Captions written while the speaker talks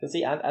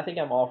see, I think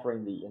I'm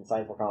offering the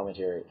insightful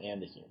commentary and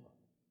the humor.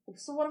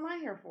 So what am I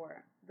here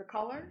for? The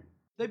color?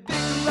 They bicker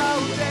all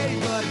day,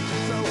 but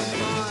it's so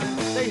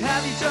fun. They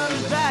have each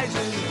other's bags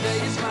and the day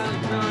is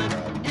finally done.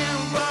 In a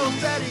rural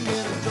setting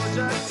in a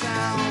Georgia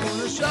town,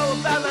 a show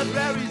about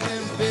libraries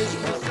and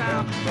visual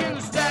sound. In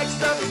the stack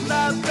stuff is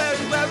library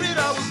where it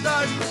always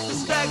starts. The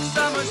stack's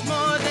so much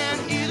more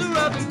than either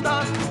of them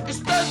thought. It's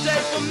Thursday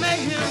for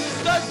mayhem,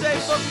 it's Thursday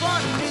for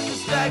fun. In the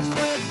stacks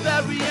with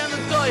Barry and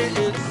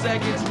Latoya, it's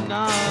second to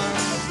none.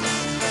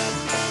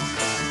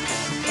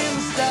 In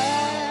the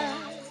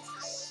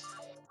stacks.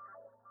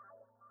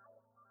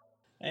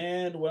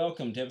 And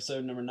welcome to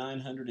episode number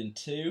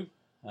 902.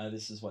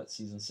 This is what,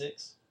 season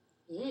 6?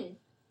 Yeah,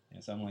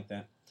 something like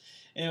that.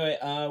 Anyway,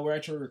 we're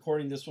actually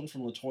recording this one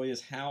from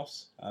Latoya's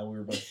house. We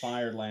were both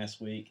fired last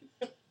week.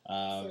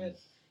 Yeah,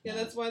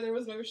 that's why there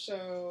was no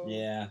show.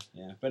 Yeah.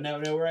 But no,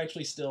 we're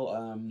actually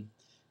still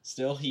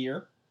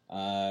here.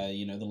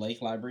 The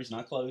Lake Library's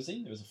not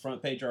closing. There was a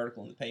front page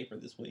article in the paper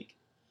this week.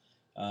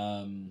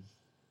 And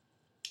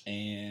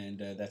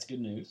that's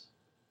good news.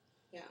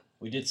 Yeah.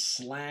 We did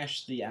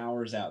slash the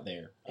hours out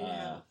there. In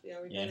half. Yeah,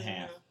 we did in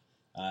half.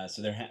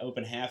 So they're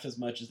open half as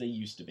much as they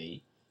used to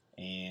be,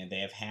 and they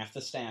have half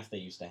the staff they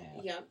used to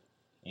have. Yep.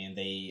 And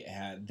they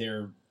had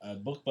their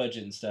book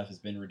budget and stuff has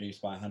been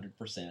reduced by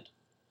 100%.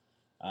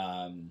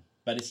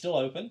 But it's still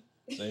open,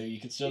 so you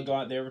can still go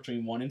out there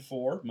between 1 and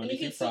 4 Monday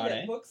through Friday. You can still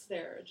get books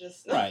there,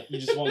 just right. You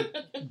just won't.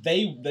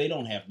 They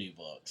don't have new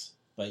books,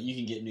 but you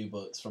can get new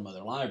books from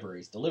other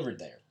libraries delivered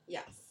there.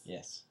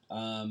 Yes.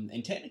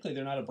 And technically,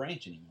 they're not a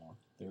branch anymore.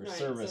 They're a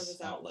service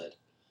outlet.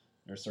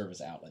 They're a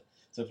service outlet.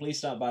 So please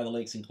stop by the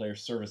Lake Sinclair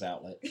service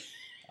outlet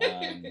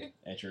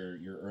at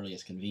your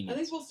earliest convenience.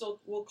 I think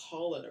we'll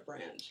call it a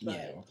branch. But,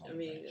 yeah, we'll call it a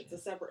branch. It's a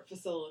separate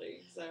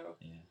facility, so.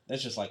 Yeah,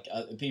 that's just like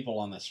people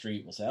on the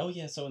street will say, "Oh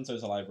yeah, so and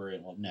so's a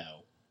librarian." Well,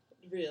 no.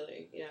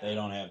 Really, yeah. They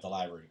don't have the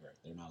library degree.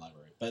 They're not a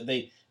librarian, but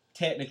they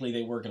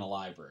work in a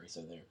library,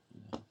 so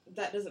they're.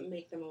 That doesn't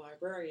make them a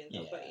librarian,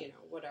 though. Yeah. But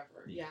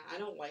whatever. Yeah, I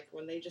don't like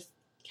when they just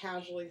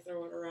casually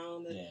throw it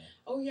around that, yeah.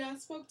 Oh yeah, I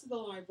spoke to the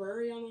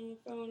librarian on the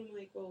phone. I'm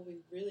like, well, we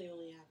really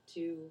only have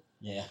 2.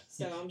 Yeah.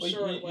 So I'm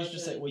sure it wasn't. You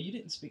just say, well, you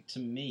didn't speak to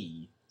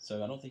me,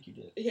 so I don't think you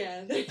did.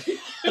 Yeah. It's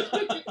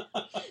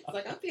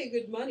like, I pay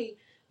good money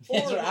for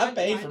That's right, I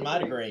paid for my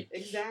degree.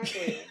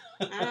 Exactly.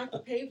 I have to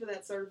pay for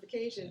that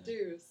certification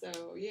too,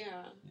 so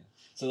yeah.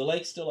 So the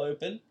lake's still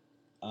open.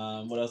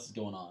 What else is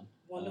going on?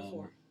 1 to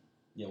 4.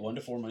 Yeah, 1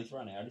 to 4 Monday through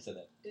Friday. I already said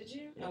that. Did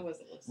you? Yeah. I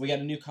wasn't listening. We got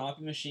a new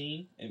copy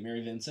machine at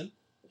Mary Vincent.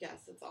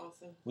 Yes, it's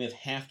awesome. We have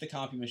half the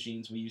copy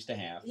machines we used to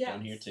have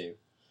down here too.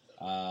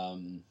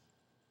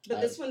 But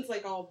this one's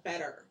like all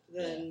better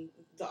than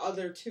the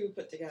other 2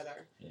 put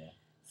together. Yeah.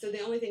 So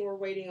the only thing we're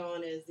waiting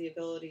on is the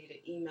ability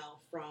to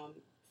email from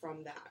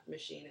that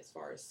machine as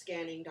far as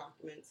scanning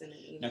documents in an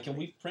email. Now, can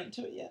we print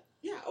to it yet?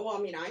 Yeah, well,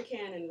 I mean, I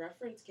can and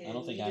Reference can. I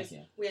don't think I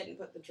can. We hadn't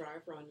put the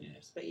driver on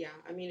yours, but yeah,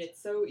 I mean,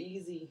 it's so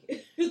easy.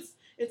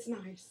 It's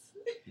nice.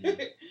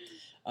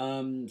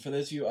 For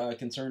those of you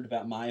concerned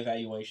about my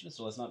evaluation, it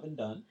still has not been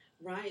done.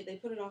 Right, they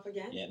put it off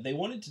again? Yeah, they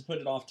wanted to put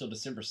it off till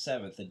December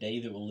 7th, the day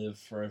that will live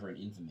forever in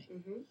infamy.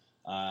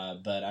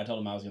 Mm-hmm. But I told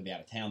them I was going to be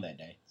out of town that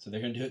day, so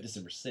they're going to do it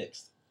December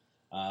 6th.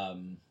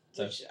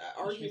 Which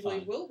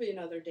arguably will be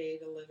another day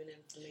to live in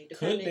infamy,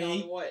 Could depending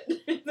be. on what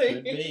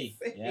Could be,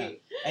 say. yeah.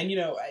 And,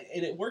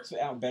 it works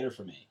out better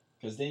for me.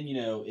 Because then,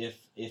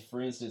 if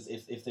for instance,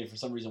 if they for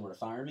some reason were to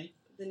fire me,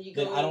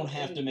 then I don't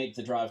have to make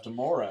the drive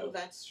tomorrow. Well,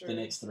 that's true. The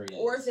next 3 days.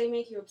 Or if they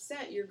make you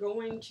upset, you're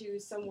going to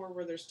somewhere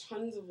where there's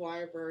tons of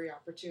library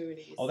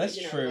opportunities. Oh, that's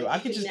true. I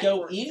could just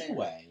go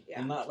anyway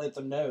and not let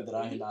them know that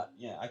I had not.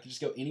 Yeah, I could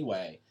just go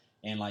anyway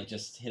and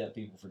just hit up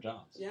people for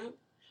jobs. Yeah.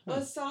 Well,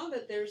 I saw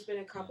that there's been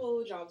a couple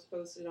of jobs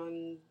posted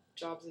on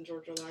Jobs in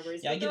Georgia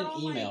Libraries. Yeah, I get an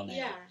email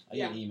now. I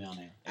get an email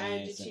now. I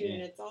did too,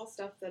 and it's all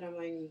stuff that I'm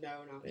like,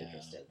 no, not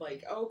interested.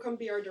 Like, oh, come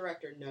be our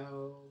director.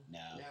 No.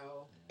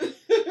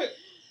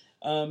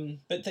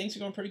 But things are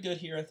going pretty good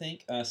here, I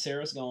think.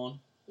 Sarah's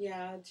gone.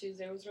 Yeah,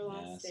 Tuesday was her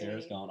last day.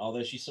 Sarah's gone,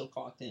 although she's still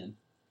clocked in.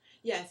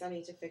 Yes, I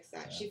need to fix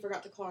that. She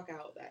forgot to clock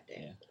out that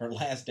day. Yeah, her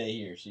last day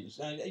here. She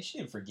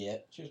didn't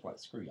forget. She was like,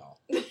 screw y'all.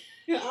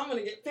 I'm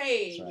going to get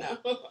paid. Right.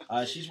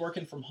 No. She's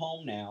working from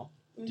home now,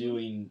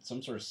 doing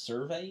some sort of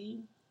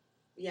surveying.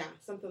 Yeah,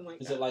 something like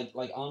that. Is it like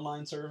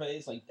online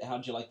surveys? Like,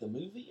 how'd you like the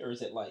movie? Or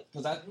is it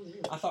because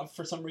I thought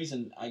for some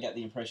reason I got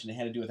the impression it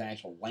had to do with an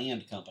actual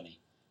land company.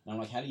 And I'm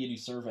like, how do you do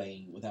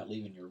surveying without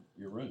leaving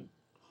your room?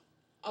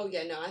 Oh,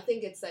 yeah, no, I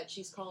think it's that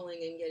she's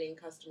calling and getting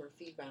customer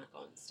feedback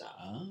on stuff.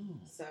 Oh.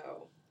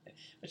 So.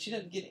 But she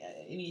doesn't get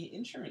any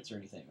insurance or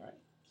anything, right?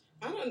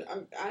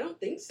 I don't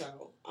think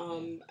so.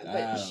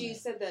 But she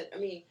said that, I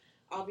mean,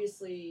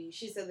 obviously,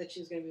 she said that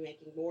she was going to be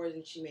making more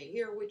than she made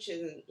here, which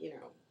isn't,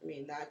 I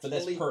mean, that's... But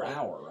that's per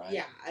hour, right?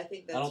 Yeah, I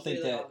think that's all it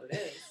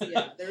is.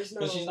 Yeah, there's no...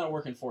 But she's not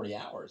working 40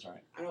 hours,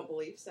 right? I don't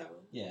believe so.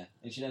 Yeah,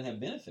 and she doesn't have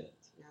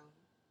benefits. No.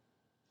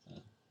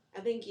 I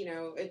think,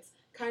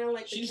 kind of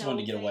like she just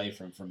wanted to get away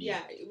from you.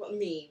 Yeah, well,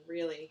 me,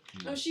 really.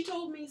 Mm. She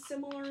told me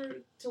similar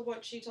to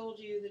what she told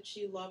you, that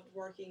she loved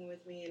working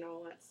with me and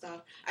all that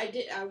stuff.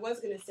 I was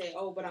going to say,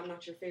 but I'm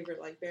not your favorite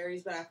like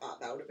berries, but I thought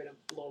that would have been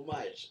a little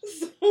much.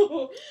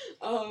 So,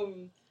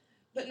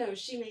 but no,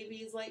 she maybe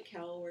is like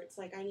Kel, where it's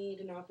like, I need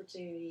an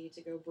opportunity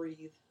to go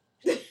breathe.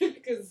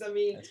 Because, I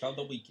mean... That's called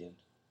the weekend.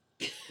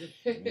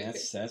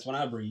 That's when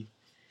I breathe.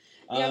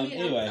 Yeah, I mean,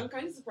 anyway. I'm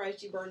kind of surprised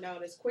she burned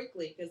out as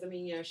quickly, because, I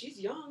mean, she's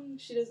young.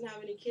 She doesn't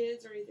have any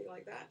kids or anything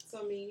like that.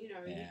 So, I mean, you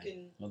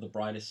can... Well, the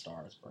brightest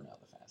stars burn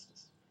out the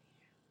fastest.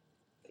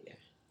 Yeah.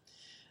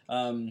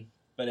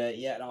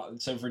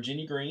 So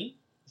Virginia Green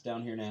is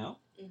down here now.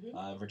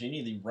 Mm-hmm.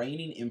 Virginia, the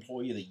reigning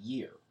employee of the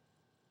year.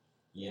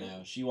 You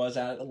know, she was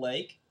out at the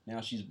lake.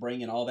 Now she's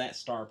bringing all that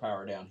star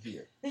power down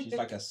here. She's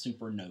like a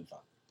supernova.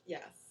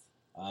 Yes.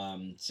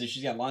 So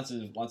she's got lots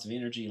of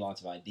energy,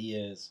 lots of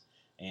ideas,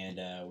 and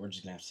we're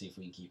just gonna have to see if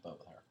we can keep up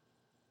with her.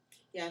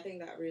 Yeah, I think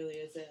that really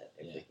is it.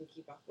 If we can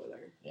keep up with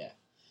her. Yeah,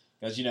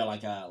 because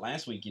like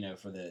last week,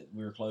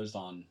 we were closed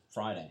on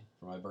Friday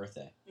for my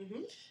birthday,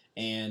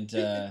 and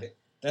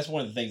that's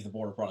one of the things the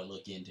board will probably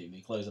look into,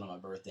 me closing on my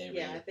birthday. Every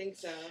year. I think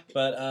so.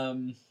 But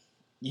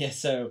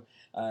so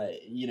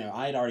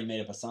I had already made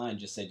up a sign,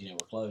 just said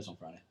we're closed on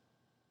Friday.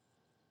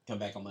 Come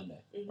back on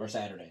Monday or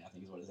Saturday, I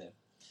think is what it said.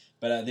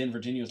 But then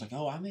Virginia was like,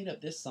 "Oh, I made up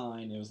this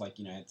sign." It was like,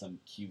 had some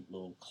cute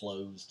little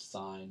closed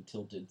sign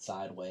tilted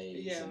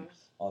sideways and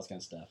all this kind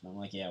of stuff. And I'm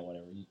like, "Yeah,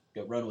 whatever. You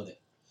go run with it."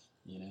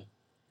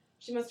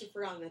 She must have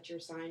forgotten that you're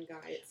a sign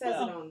guy. It says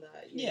it on the...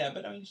 Yeah,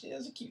 but I mean, it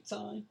was a cute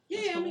sign.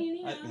 Yeah, cool. I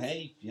mean,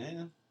 hey,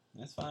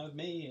 that's fine with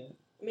me.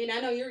 I mean, I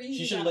know you're easy.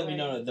 She should have let me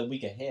know the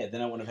week ahead.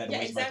 Then I wouldn't have had to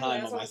waste my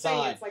time on my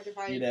sign. It's like if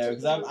I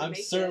because I'm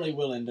certainly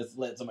willing to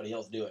let somebody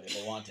else do it if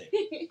they want to.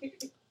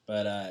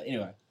 But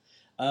anyway,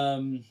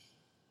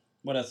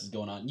 what else is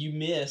going on? You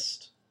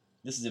missed.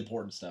 This is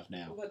important stuff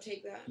now. What,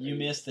 Take That? You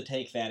missed the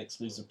Take That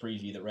exclusive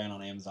preview that ran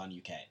on Amazon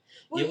UK.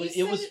 Well, it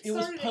was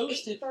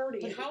posted our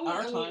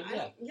time.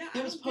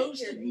 It was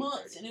posted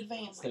months in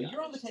advance. Though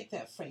you're on the Take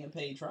That fan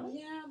page, right?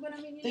 Yeah, but I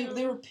mean,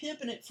 they were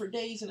pimping it for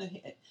days and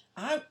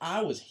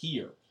I was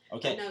here.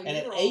 Okay, and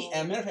at 8,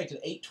 as a matter of fact,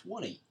 at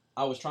 8:20,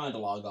 I was trying to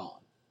log on.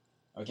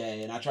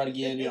 Okay, and I tried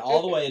again,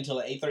 all the way until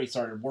at 8:30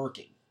 started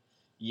working.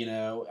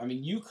 I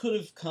mean, you could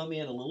have come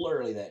in a little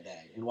early that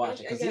day and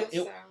watched it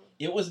because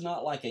it was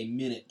not like a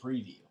minute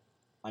preview.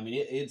 I mean,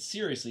 it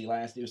seriously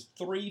lasted. It was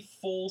 3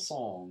 full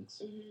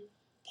songs,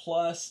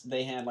 plus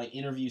they had like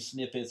interview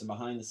snippets and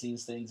behind the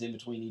scenes things in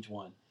between each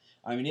one.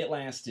 I mean, it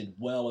lasted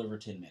well over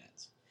 10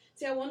 minutes.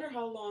 See, I wonder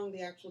how long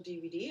the actual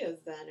DVD is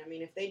then. I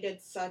mean, if they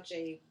did such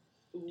a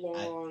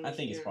long... I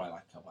think it's probably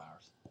like a couple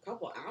hours. A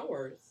couple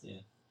hours? Yeah.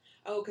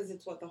 Oh, because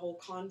it's the whole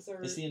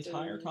concert? It's the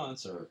entire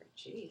concert,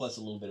 plus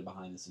a little bit of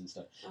behind the scenes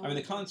stuff. I mean,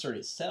 the concert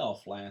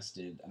itself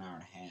lasted an hour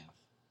and a half.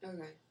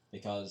 Okay.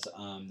 Because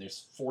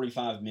there's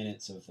 45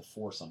 minutes of the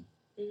foursome,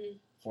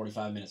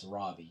 45 minutes of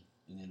Robbie,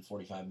 and then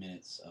 45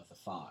 minutes of the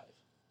 5.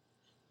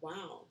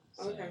 Wow.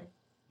 So, okay.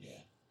 Yeah.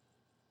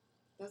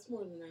 That's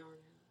more than an hour and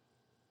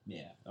a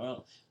half. Yeah.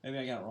 Well, maybe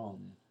I got it wrong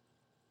then.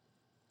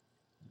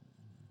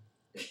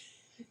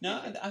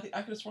 No, I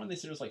could have sworn they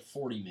said it was like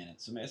 40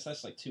 minutes. So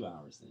that's like 2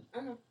 hours then.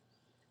 Okay.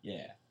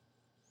 Yeah.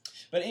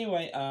 But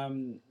anyway,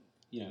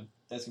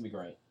 that's gonna be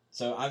great.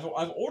 So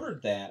I've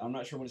ordered that. I'm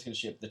not sure when it's gonna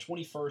ship. The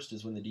 21st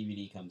is when the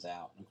DVD comes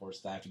out, and of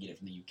course I have to get it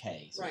from the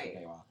UK, so it'll take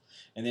a while.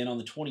 And then on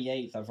the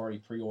 28th, I've already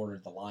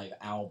pre-ordered the live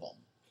album.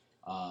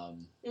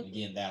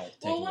 Again, that'll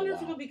take a while. Well, I wonder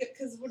if it'll be good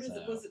because what is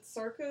it? Was it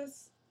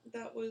Circus?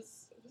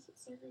 Was it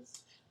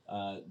Circus?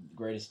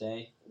 Greatest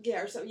Day.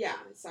 Yeah, or so. Yeah,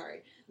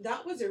 sorry.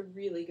 That was a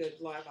really good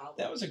live album.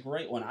 That was a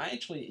great one. I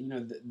actually,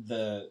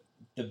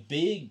 the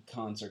big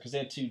concert, because they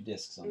had 2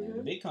 discs on there.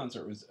 The big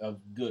concert was a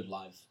good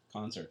live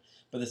concert,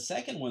 but the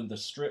second one, the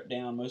stripped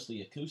down,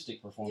 mostly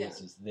acoustic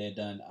performances they had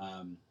done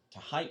to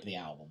hype the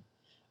album,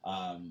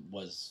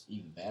 was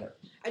even better.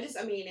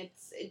 I mean,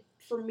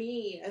 for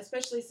me,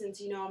 especially since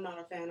I'm not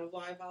a fan of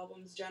live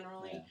albums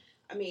generally. Yeah.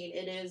 I mean,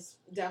 it is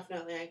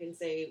definitely, I can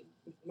say,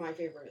 my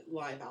favorite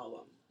live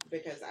album.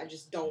 Because I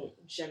just don't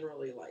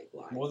generally like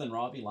live. More than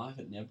Robbie live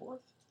at Nebworth?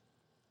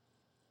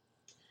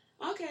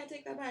 Okay, I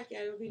take that back.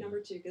 Yeah, it would be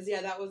number 2. Because,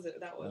 that was a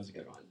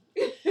good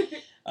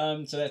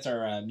one. So that's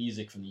our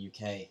music from the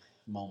UK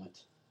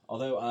moment.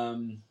 Although,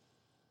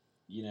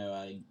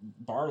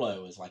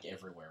 Barlow is like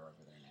everywhere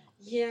over there now.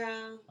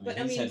 Yeah. But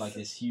he's had like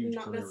this huge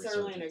not career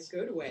necessarily in a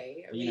good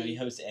way. He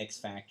hosts X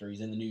Factor.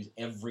 He's in the news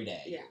every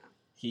day. Yeah.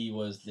 He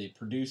was the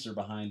producer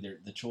behind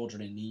the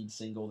Children in Need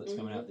single that's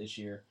coming out this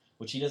year,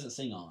 which he doesn't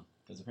sing on.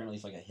 Because apparently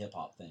it's like a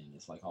hip-hop thing.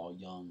 It's like all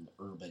young,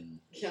 urban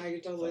Yeah, I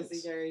could totally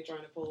see Gary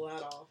trying to pull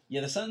that off.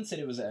 Yeah, the Sun said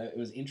it was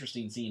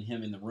interesting seeing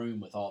him in the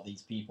room with all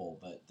these people,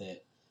 but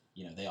that,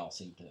 they all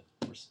seem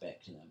to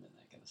respect him and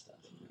that kind of stuff.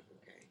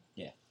 Okay.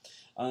 Yeah.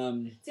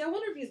 See, I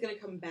wonder if he's going to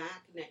come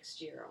back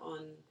next year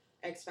on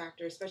X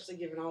Factor, especially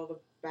given all the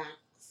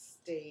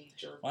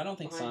backstage or I don't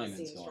think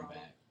Simon's going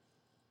back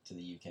to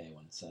the UK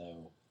one,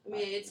 so I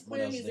mean, it's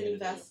clear he's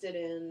invested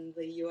in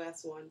the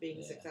U.S. one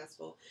being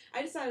successful.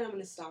 I decided I'm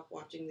going to stop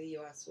watching the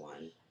U.S.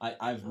 one.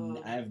 I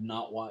have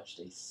not watched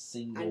a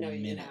single minute. I know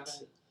you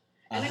haven't.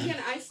 And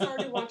again, I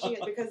started watching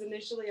it because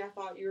initially I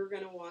thought you were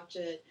going to watch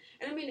it.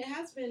 And I mean, it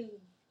has been,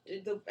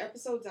 the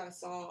episodes I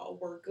saw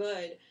were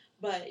good,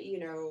 but, you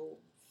know,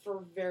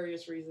 for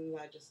various reasons,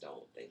 I just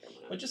don't think I'm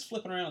going to. But just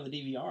flipping around on the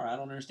DVR, I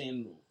don't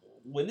understand,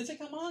 when does it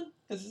come on?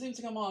 Because it seems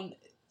to come on,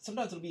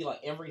 sometimes it'll be like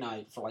every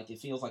night for like, it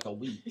feels like a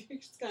week.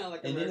 It's kind of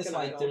like and American then it's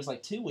like, Idol. There's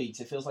like 2 weeks,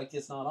 it feels like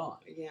it's not on.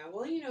 Yeah,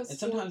 well, you know, and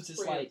sometimes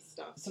it's like,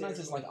 sometimes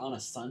it's like on a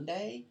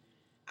Sunday.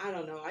 I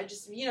don't know. I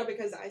just, you know,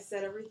 because I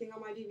set everything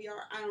on my DVR,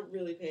 I don't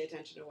really pay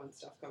attention to when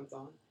stuff comes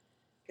on.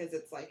 Because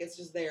it's like, it's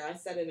just there. I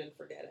set it and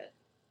forget it.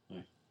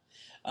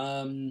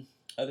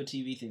 Other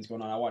TV things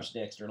going on. I watched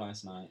Dexter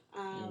last night.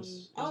 It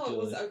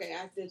was okay.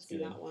 I did see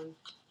that one.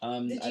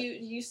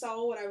 You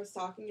saw what I was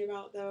talking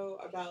about, though?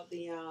 About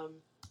the,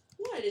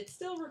 what? It's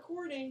still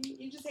recording.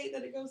 You just hate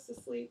that it goes to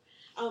sleep.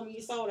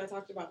 You saw what I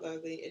talked about, though,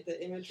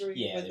 the imagery.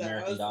 Yeah, with the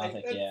American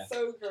Gothic, that's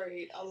so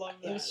great. I love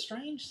that. It was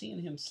strange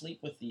seeing him sleep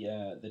with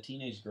the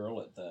teenage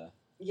girl at the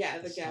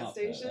gas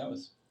station. That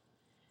was.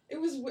 It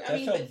was.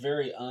 That felt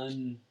very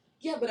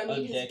Yeah, but I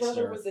mean, his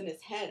brother was in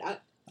his head.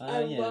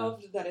 I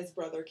loved that his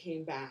brother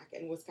came back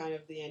and was kind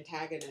of the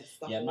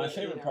antagonist. My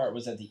favorite part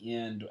was at the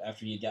end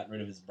after he had gotten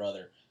rid of his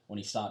brother when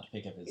he stopped to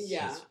pick up his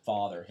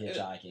father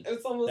hitchhiking. It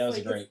was almost that was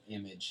a great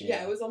image.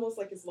 Yeah, it was almost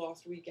like his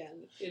lost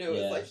weekend. You know,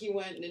 it was like he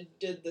went and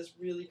did this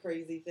really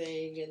crazy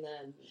thing, and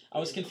then I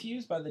was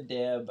confused by the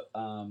Deb.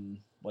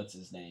 What's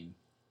his name?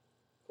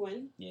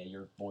 Quinn. Yeah,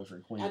 your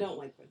boyfriend Quinn. I don't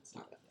like Quinn.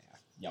 Stop it.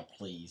 Yeah,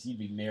 please, you'd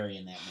be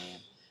marrying that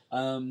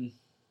man.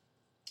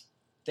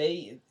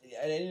 They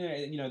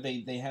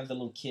have the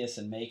little kiss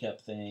and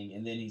makeup thing,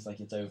 and then he's like,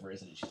 "It's over,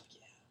 isn't it?" She's like, "Yeah."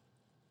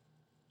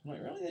 I'm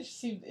like, really?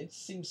 It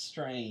seems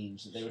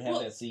strange that they would have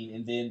that scene,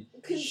 and then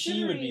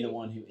she would be the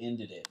one who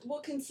ended it.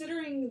 Well,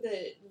 considering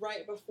that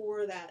right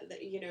before that,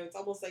 you know, it's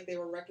almost like they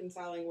were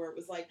reconciling, where it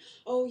was like,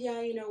 "Oh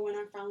yeah, you know, when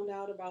I found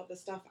out about the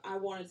stuff, I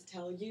wanted to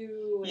tell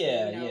you."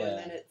 And, and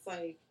then it's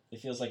like. It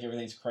feels like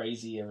everything's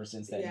crazy ever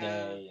since that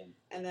day.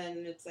 And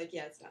then it's like,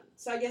 it's done.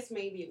 So I guess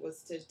maybe it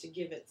was to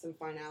give it some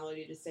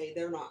finality to say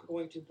they're not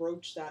going to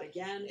broach that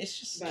again. It's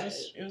just,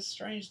 it was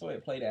strange the way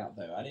it played out,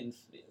 though.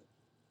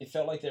 It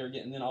felt like they were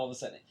getting, then all of a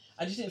sudden,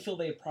 I just didn't feel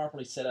they had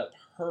properly set up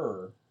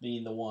her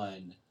being the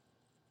one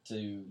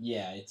to,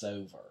 it's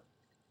over.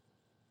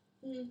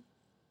 Mm.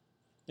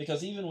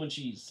 Because even when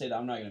she said,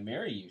 "I'm not going to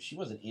marry you," she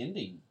wasn't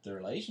ending the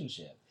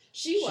relationship.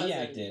 She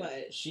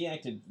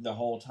acted the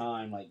whole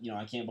time like,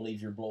 I can't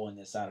believe you're blowing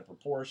this out of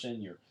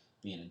proportion. You're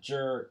being a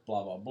jerk,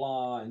 blah, blah,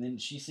 blah. And then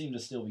she seemed to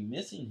still be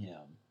missing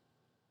him.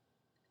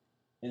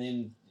 And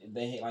then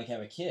they have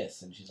a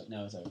kiss, and she's like,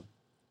 "No, it's over."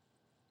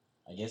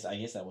 I guess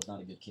that was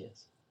not a good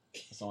kiss.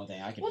 That's the only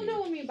thing I can. Well,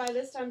 no, I mean, by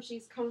this time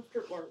she's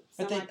comfortable.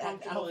 But I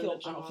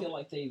don't feel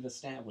like they've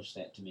established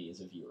that to me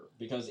as a viewer,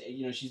 because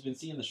she's been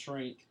seeing the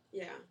shrink.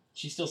 Yeah.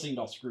 She still seemed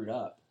all screwed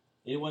up.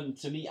 It wasn't,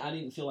 to me, I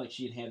didn't feel like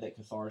she had that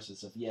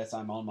catharsis of, yes,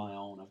 I'm on my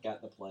own, I've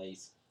got the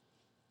place,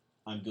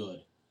 I'm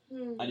good.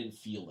 I didn't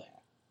feel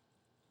that.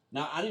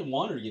 Now, I didn't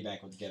want her to get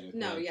back together with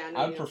No, Quinn. yeah, no.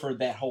 I would prefer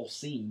that whole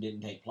scene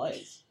didn't take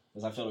place,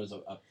 because I felt it was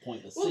a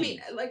pointless scene. Well, I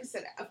mean, like I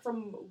said,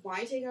 from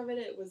my take of it,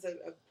 it was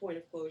a point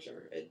of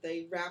closure.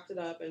 They wrapped it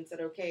up and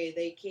said, okay,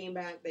 they came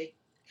back, they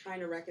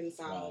kind of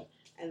reconciled,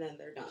 and then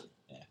they're done.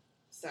 Yeah.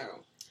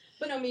 So,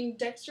 but I mean,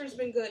 Dexter's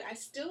been good.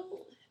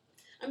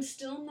 I'm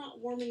still not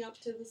warming up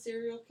to the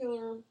serial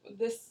killer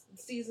this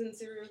season.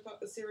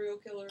 Serial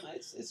killer.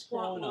 It's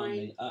growing on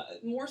me.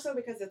 More so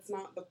because it's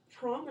not the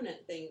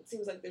prominent thing. It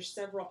seems like there's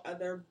several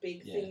other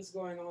big things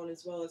going on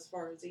as well, as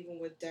far as even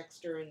with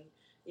Dexter and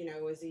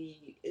is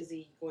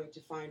he going to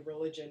find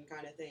religion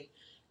kind of thing.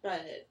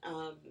 But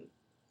I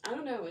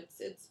don't know.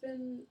 It's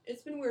been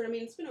weird. I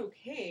mean, it's been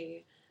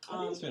okay. I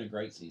think it's been a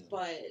great season.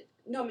 But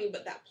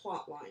but that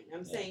plot line.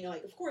 I'm saying,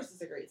 like, of course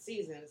it's a great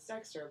season. It's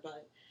Dexter,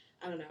 but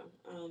I don't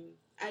know.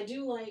 I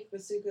do like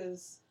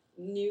Basuka's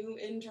new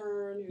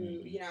intern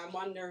who, I'm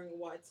wondering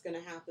what's going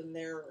to happen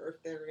there, or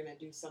if they're going to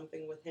do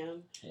something with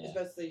him,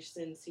 especially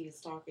since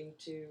he's talking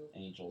to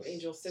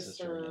Angel's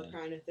sister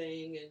kind of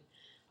thing.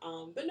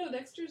 And but no,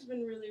 Dexter's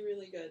been really,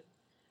 really good.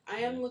 I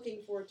am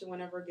looking forward to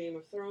whenever Game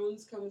of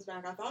Thrones comes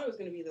back. I thought it was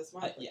going to be this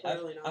month, but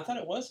clearly not. I thought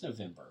it was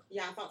November.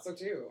 Yeah, I thought so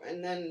too.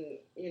 And then,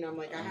 I'm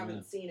like, I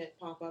haven't seen it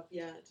pop up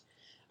yet.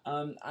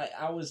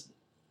 I was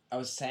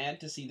sad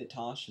to see that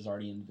Tosh has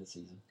already ended the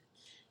season.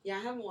 Yeah,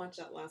 I haven't watched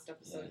that last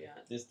episode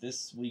yet.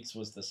 This week's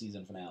was the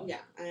season finale. Yeah,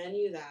 I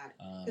knew that.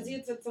 Because he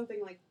had said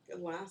something like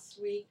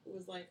last week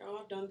was like, "Oh,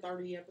 I've done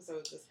 30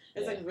 episodes."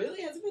 It's like,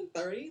 really? Has it been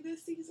 30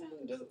 this season?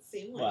 It doesn't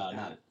seem like that. Well,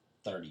 not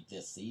 30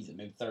 this season.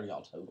 Maybe 30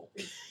 all total.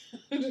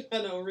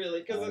 I know,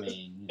 really. I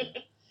mean,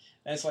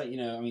 that's like,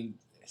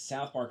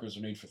 South Park was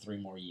renewed for 3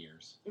 more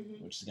years,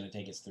 which is going to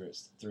take us through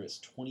its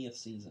 20th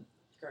season.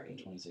 Great. In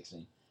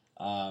 2016.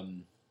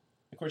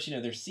 Of course,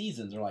 their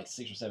seasons are like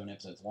 6 or 7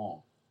 episodes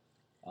long.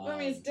 I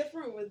mean, it's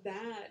different with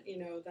that,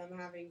 them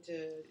having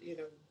to,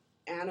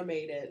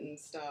 animate it and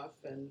stuff,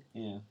 and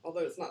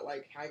although it's not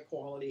like high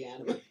quality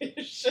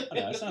animation. Oh,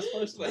 no, it's not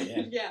supposed to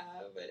be. Yeah,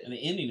 but and the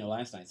ending of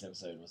last night's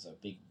episode was a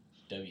big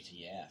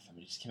WTF. I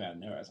mean, it just came out of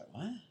nowhere. I was like,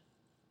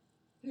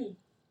 what?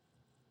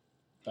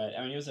 But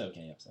I mean, it was an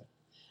okay episode.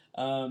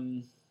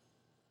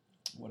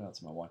 What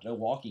else am I watching? Oh,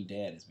 Walking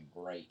Dead has been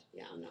great.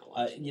 Yeah, I'm not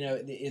watching.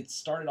 It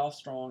started off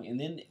strong, and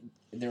then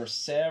there were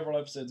several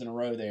episodes in a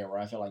row there where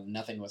I felt like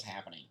nothing was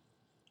happening,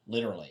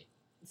 literally.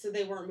 So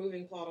they weren't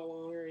moving plot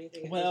along or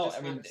anything. Well,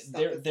 I mean,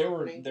 there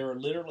were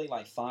literally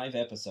like 5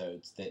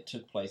 episodes that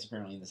took place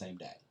apparently in the same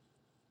day.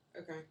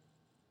 Okay.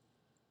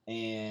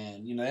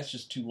 And that's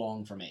just too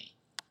long for me.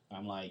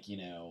 I'm like,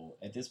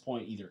 at this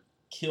point, either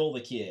kill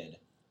the kid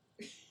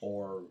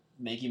or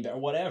make him better,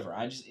 or whatever.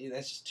 That's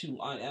just too.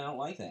 I don't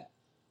like that.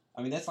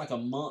 I mean, that's like a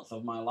month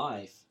of my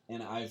life,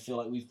 and I feel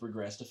like we've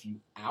progressed a few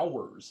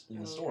hours in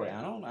the story. Okay.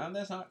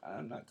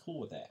 I'm not cool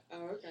with that.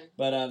 Oh, okay.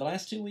 But the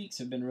last 2 weeks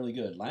have been really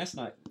good. Last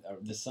night,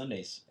 this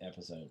Sunday's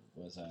episode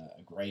was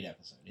a great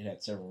episode. It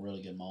had several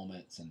really good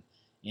moments and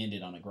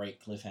ended on a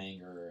great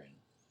cliffhanger, and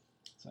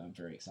so I'm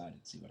very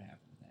excited to see what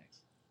happens next.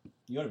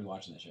 You ought to be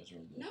watching that show. It's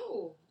really good.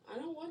 No, I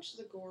don't watch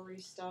the gory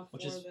stuff.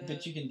 But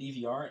you can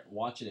DVR it,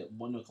 watch it at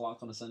 1 o'clock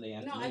on a Sunday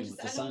afternoon with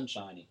the sun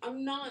shining.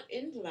 I'm not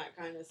into that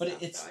kind of stuff.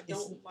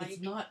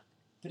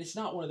 But it's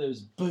not one of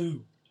those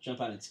boo, jump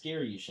out and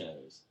scare you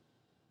shows.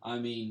 I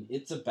mean,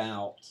 it's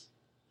about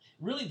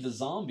really the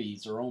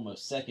zombies are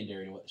almost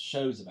secondary to what the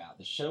show's about.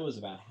 The show is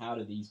about how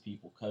do these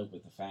people cope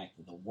with the fact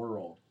that the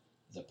world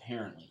is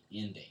apparently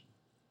ending.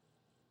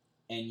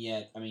 And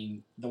yet, I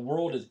mean, the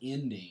world is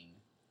ending.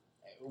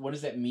 What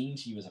does that mean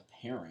to you as a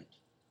parent?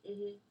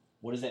 Mm-hmm.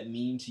 What does that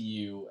mean to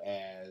you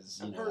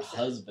as a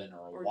husband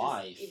or a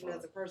wife? Just even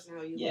as a person,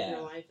 how you live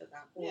your life at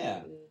that point.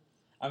 Yeah.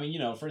 I mean,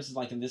 for instance,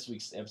 like in this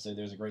week's episode,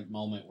 there's a great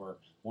moment where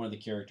one of the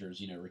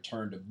characters,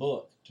 returned a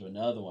book to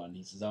another one.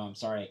 He says, "Oh, I'm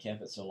sorry I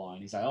kept it so long."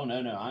 And he's like, "Oh, no,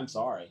 I'm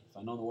sorry. If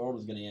I'd known the world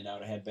was going to end, I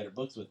would have had better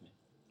books with me."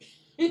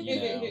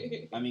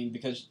 I mean,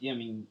 because,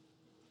 and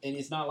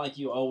it's not like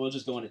we'll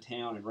just go into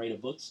town and raid a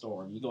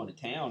bookstore. And you go into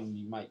town and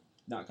you might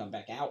not come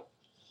back out.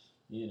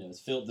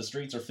 The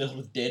streets are filled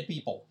with dead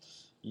people,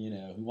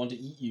 who want to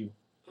eat you.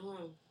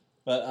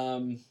 But,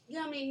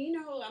 yeah, I mean,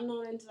 I'm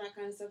not into that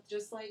kind of stuff.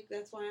 Just like,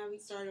 that's why I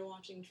haven't started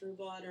watching True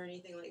Blood or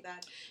anything like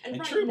that. And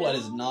right True Blood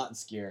is not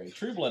scary.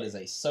 True Blood is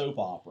a soap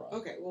opera.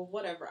 Okay, well,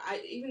 whatever.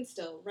 Even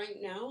still,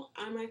 right now,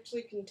 I'm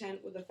actually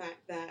content with the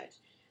fact that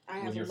I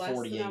have less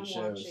that I'm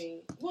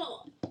watching.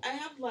 Well, I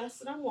have less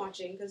that I'm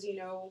watching because,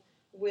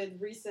 with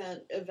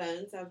recent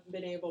events, I've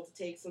been able to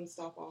take some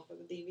stuff off of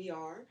the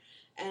DVR.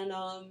 And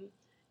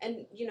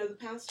the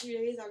past 2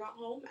 days I got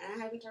home and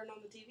I haven't turned on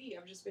the TV.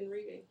 I've just been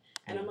reading.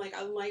 And I'm like,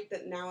 I like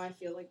that now I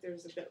feel like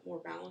there's a bit more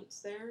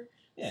balance there.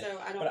 Yeah, so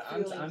I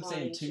don't feel I'm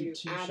saying two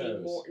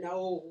shows more.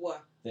 No.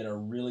 That are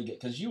really good.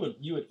 Because you would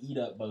eat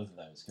up both of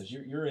those. Because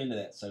you're into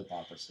that soap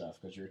opera stuff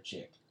because you're a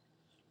chick.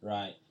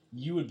 Right?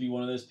 You would be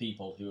one of those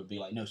people who would be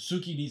like, no,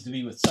 Suki needs to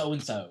be with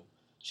so-and-so.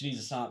 She needs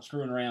to stop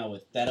screwing around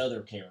with that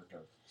other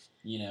character.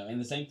 And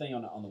the same thing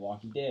on The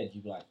Walking Dead.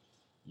 You'd be like,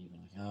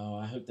 oh,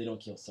 I hope they don't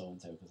kill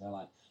so-and-so because I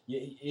like...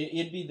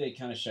 It'd be the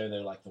kind of show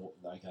though, like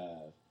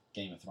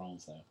Game of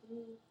Thrones though,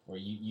 where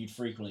you'd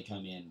frequently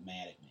come in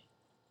mad at me.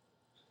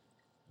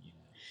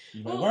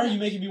 You'd be like, why are you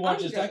making me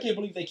watch this? I can't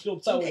believe they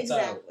killed so and so.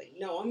 Exactly.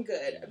 No, I'm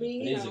good. I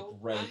mean, it is a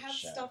great I have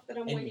show. Stuff that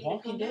I'm waiting to come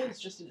back. And Walking Dead is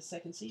just in its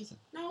 2nd season.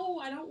 No,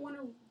 I don't want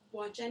to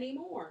watch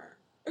anymore.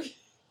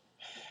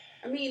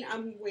 I mean,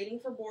 I'm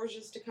waiting for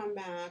Borgias to come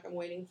back. I'm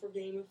waiting for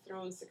Game of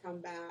Thrones to come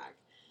back.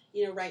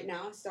 Right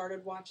now I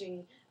started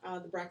watching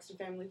the Braxton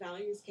Family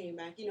Values came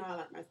back.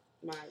 I like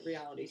my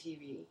reality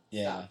TV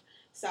stuff.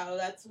 So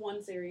that's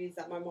one series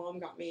that my mom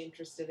got me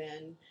interested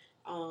in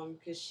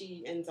because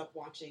she ends up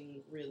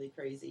watching really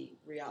crazy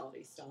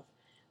reality stuff.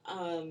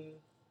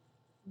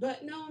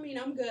 But no, I mean,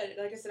 I'm good.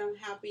 Like I said, I'm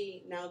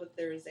happy now that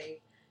there's a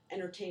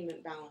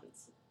entertainment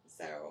balance.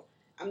 So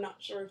I'm not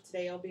sure if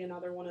today will be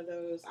another one of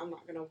those I'm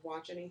not going to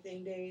watch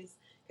anything days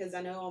because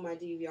I know on my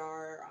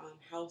DVR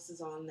House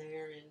is on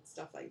there and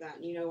stuff like that.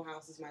 And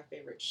House is my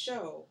favorite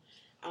show.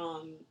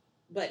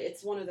 But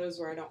it's one of those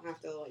where I don't have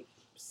to,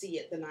 see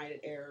it the night it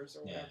airs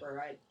or whatever.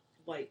 I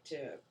like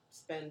to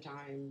spend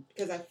time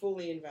because I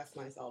fully invest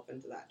myself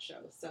into that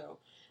show. So,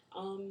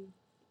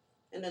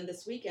 and then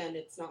this weekend,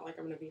 it's not like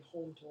I'm going to be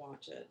home to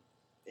watch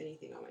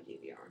anything on my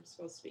DVR. I'm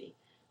supposed to be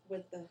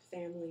with the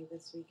family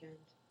this weekend.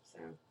 So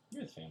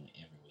you're with family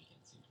every weekend,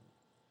 seems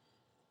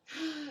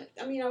like.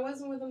 I mean, I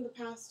wasn't with them the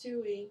past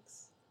 2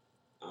 weeks.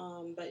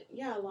 But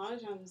yeah, a lot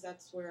of times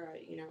that's where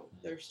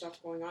there's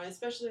stuff going on,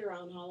 especially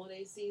around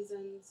holiday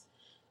seasons.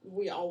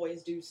 We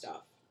always do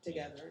stuff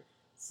together.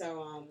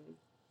 So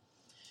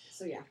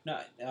yeah.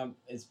 Now,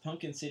 is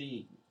Pumpkin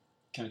City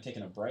kind of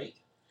taking a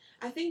break?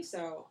 I think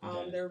so.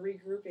 They're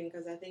regrouping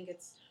because I think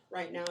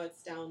right now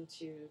it's down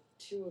to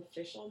 2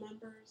 official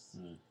members.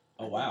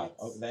 Oh wow!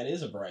 Oh, that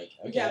is a break.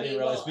 Okay, yeah, I didn't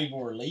realize people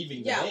were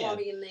leaving. Yeah, well, I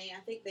mean,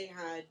 I think they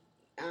had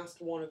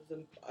asked one of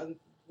them,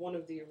 one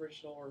of the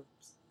original,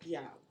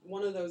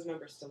 one of those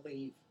members to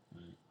leave.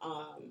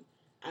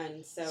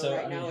 And so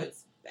right now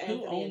it's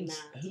Anthony and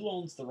Matt. Who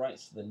owns the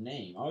rights to the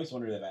name? I always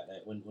wondered about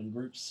that. When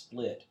groups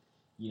split,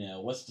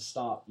 what's to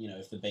stop,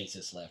 if the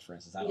bassist left, for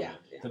instance, I don't know.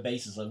 If the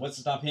bassist left, what's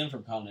to stop him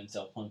from calling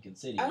himself Pumpkin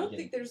City? I don't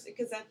think there's,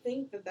 because I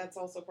think that's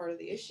also part of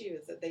the issue,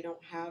 is that they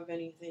don't have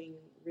anything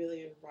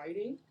really in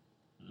writing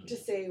to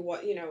say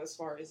what, as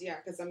far as,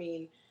 because I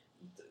mean,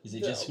 is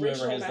it just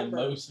whoever has the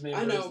most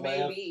members? I know, left?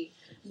 Maybe.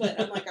 But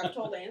I'm like, I've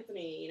told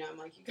Anthony, I'm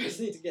like, you guys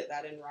need to get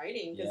that in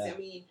writing. Because, I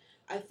mean,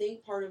 I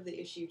think part of the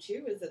issue,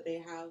 too, is that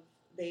they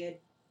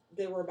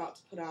were about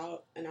to put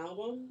out an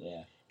album.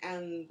 Yeah.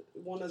 And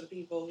one of the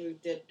people who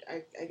did,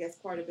 I guess,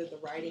 quite a bit of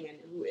the writing and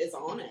who is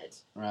on it.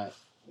 Right.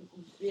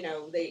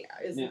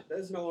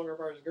 Is no longer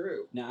part of the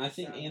group. Now, I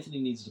think Anthony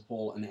needs to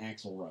pull an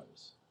Axl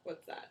Rose.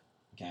 What's that?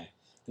 Okay.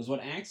 Because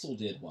what Axl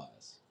did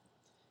was,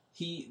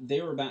 they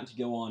were about to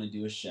go on and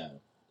do a show,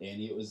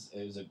 and it was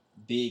a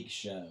big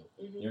show.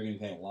 Mm-hmm. They were going to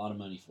pay a lot of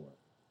money for it,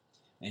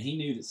 and he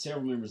knew that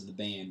several members of the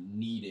band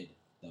needed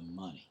the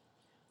money.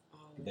 Oh,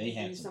 they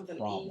had some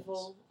problems.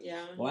 Evil.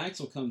 Yeah. Well,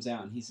 Axl comes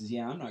out and he says,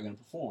 "Yeah, I'm not going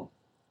to perform."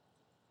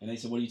 And they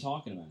said, "What are you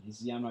talking about?" He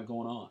says, "Yeah, I'm not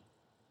going on."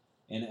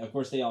 And of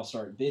course, they all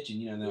start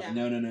bitching. And they're like,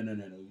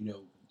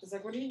 no. Just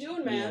like, what are you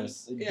doing, man?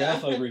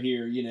 Duff over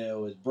here,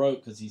 is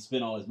broke because he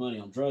spent all his money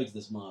on drugs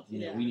this month. We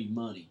need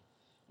money.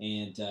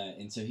 And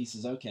so he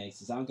says, okay, he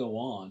says, I'll go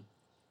on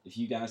if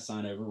you guys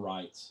sign over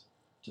rights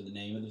to the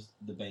name of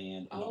the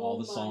band and all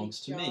the songs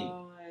to me.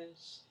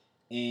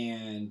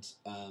 And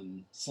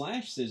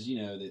Slash says,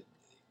 that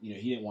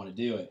he didn't want to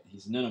do it. He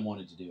said none of them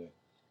wanted to do it,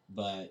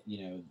 but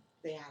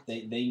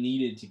they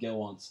needed to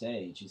go on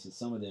stage. He said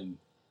some of them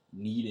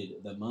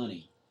needed the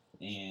money,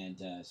 and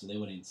so they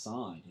went and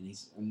signed.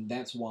 And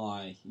that's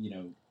why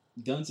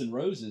Guns N'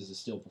 Roses is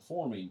still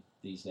performing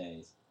these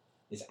days.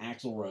 It's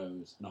Axl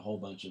Rose and a whole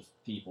bunch of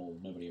people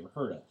nobody ever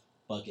heard of.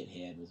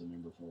 Buckethead was a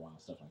member for a while,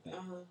 stuff like that.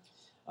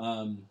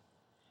 Uh-huh.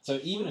 So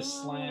even if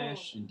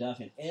Slash and Duff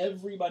and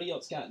everybody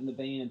else got in the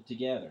band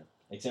together,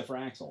 except for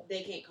Axl,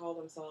 they can't call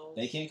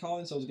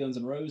themselves Guns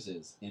N'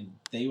 Roses, and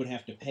they would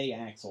have to pay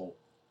Axl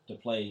to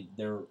play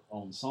their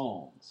own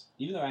songs,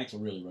 even though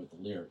Axl really wrote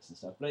the lyrics and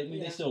stuff. But I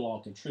mean, they still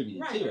all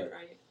contributed to it.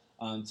 Right.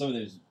 Some of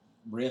those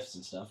riffs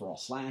and stuff are all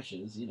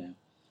Slash's,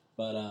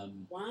 But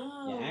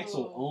wow. Yeah,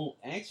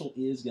 Axl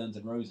is Guns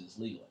N' Roses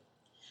legally.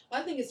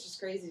 Well, I think it's just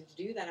crazy to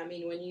do that. I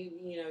mean, when you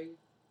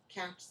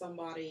catch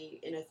somebody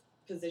in a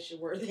position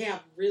where they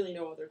have really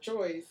no other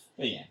choice.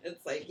 But yeah.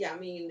 It's like, I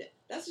mean,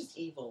 that's just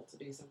evil to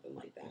do something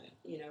like that.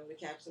 Yeah. To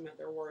catch them at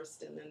their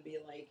worst and then be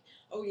like,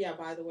 oh yeah,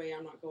 by the way,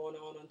 I'm not going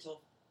on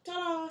until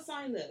ta-da,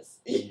 sign this.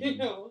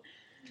 Mm-hmm.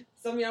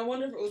 So I mean, I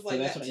wonder if it was like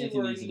that too,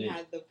 where he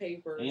had the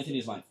paper.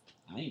 Anthony's like,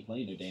 I ain't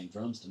playing no damn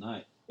drums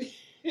tonight.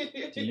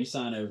 Till you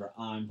sign over,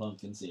 I'm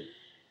Pumpkin City.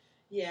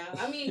 Yeah,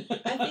 I mean,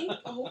 I think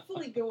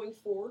hopefully going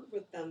forward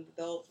with them,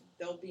 they'll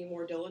be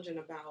more diligent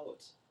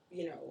about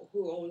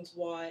who owns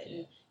what,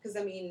 because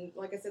I mean,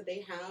 like I said,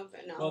 they have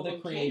an album. Well, they're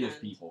creative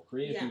people.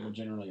 Creative people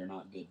generally are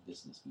not good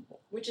business people.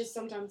 Which is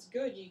sometimes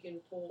good. You can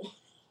pull.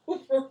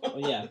 Well,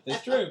 yeah,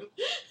 that's true.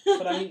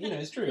 But I mean,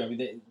 it's true. I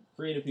mean,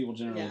 creative people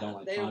generally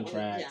don't like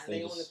contracts. They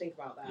don't want to think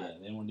about that. Yeah,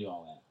 they don't want to do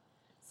all that.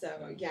 So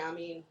I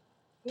mean,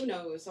 who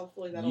knows?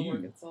 Hopefully that'll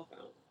work itself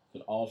out.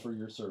 Could offer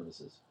your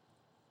services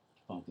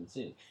to Pumpkin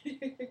City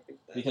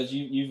because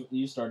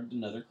you started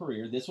another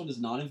career. This one does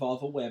not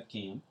involve a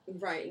webcam,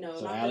 right? No,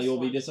 so Allie will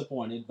be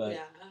disappointed. But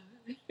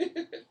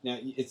now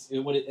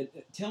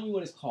tell me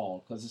what it's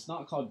called, because it's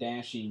not called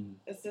Dashing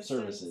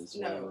Services.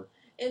 No, whatever.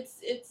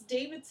 It's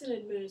Davidson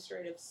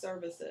Administrative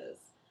Services,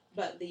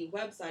 but the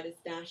website is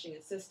Dashing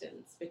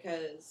Assistance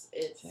because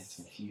that's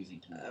confusing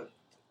to me.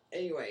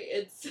 Anyway,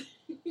 it's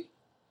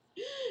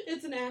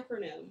it's an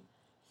acronym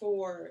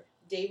for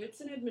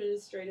Davidson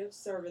Administrative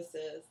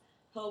Services,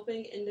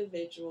 helping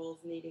individuals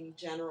needing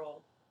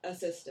general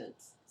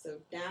assistance. So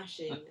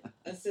Dashing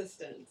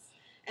Assistance.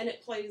 And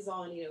it plays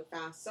on,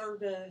 fast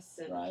service.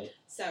 And right.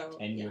 So,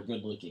 and you're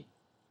good looking.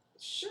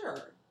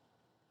 Sure.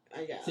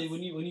 I guess. See,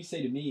 when you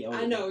say to me,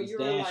 I know, you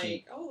were Dashing,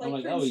 like, oh, I'm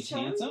like, Prince he's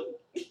Charming? handsome?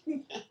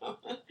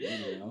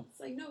 No. It's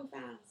like, no,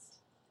 fast.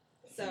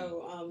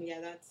 So,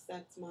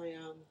 that's my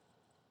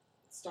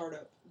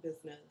startup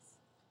business.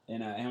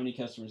 And how many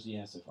customers do you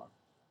have so far?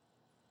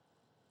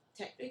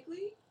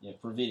 Technically? Yeah,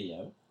 for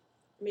video.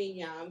 I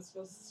mean, I'm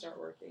supposed to start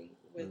working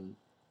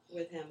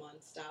with him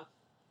on stuff.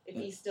 If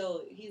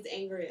he's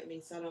angry at me,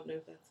 so I don't know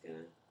if that's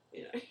gonna,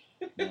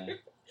 Yeah.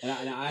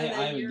 And I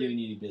haven't given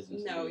you any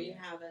business. No, you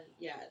haven't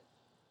yet.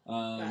 But,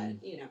 I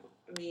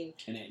mean.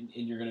 And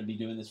you're going to be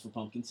doing this for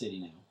Pumpkin City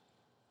now.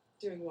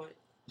 Doing what?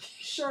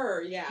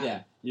 Sure, yeah.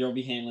 Yeah, you'll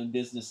be handling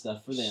business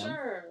stuff for them.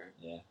 Sure.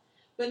 Yeah.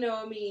 But no,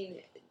 I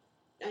mean,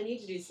 I need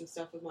to do some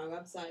stuff with my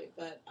website,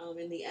 but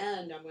in the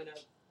end, I'm going to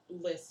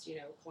list,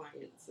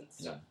 clients and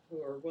stuff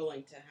who are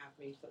willing to have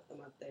me put them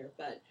up there.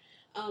 But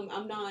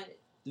I'm not.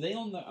 Do they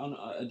own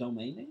a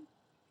domain name?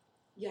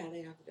 Yeah,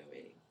 they have a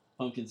domain name.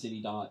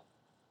 Pumpkincity.net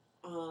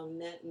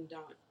and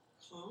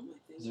 .com, I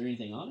think. Is there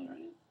anything on it right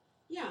now?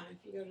 Yeah, if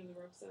you go to the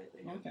website,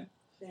 they have. Okay.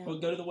 Well,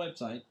 go to the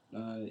website.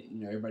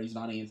 Everybody's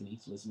not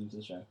Anthony's listening to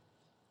the show.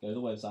 Go to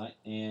the website,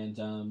 and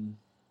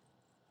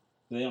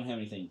they don't have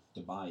anything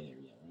to buy there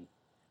yet, right?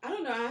 I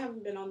don't know. I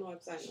haven't been on the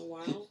website in a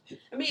while.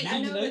 I mean, you I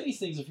need know to know these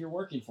things if you're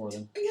working for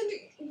them.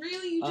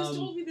 Really, you just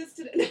told me this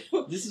today.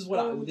 No. This is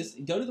what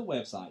go to the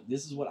website.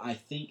 This is what I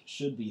think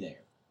should be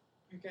there.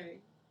 Okay.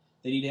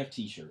 They need to have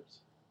T-shirts.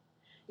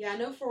 Yeah, I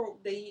know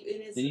they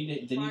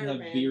need to have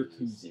beer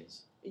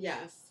koozies.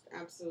 Yes,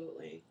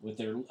 absolutely. With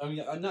their, I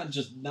mean, not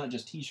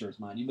just T-shirts,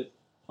 mind you, but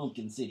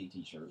Pumpkin City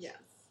T-shirts. Yes.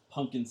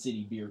 Pumpkin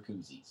City beer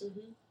koozies.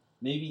 Mm-hmm.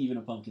 Maybe even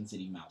a Pumpkin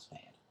City mouse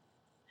pad.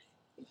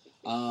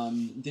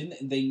 Then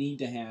they need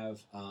to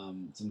have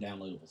some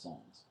downloadable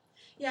songs.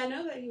 Yeah, I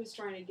know that he was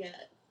trying to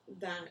get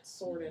that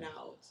sorted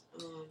out.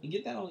 And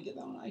get that on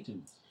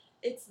iTunes.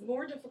 It's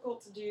more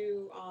difficult to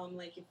do,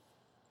 like if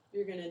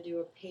you're gonna do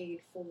a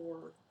paid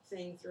for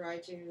thing through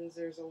iTunes.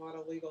 There's a lot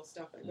of legal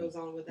stuff that goes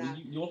on with that.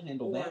 You'll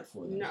handle that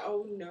for them.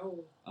 No.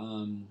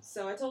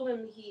 So I told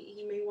him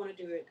he may want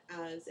to do it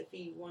as, if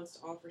he wants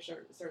to offer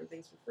certain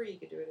things for free, he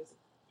could do it as a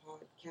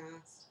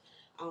podcast,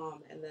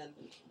 and then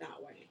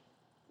that way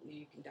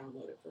you can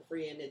download it for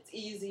free, and it's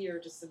easier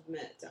to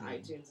submit to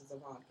iTunes as a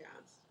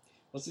podcast.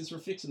 Well, since we're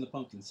fixing the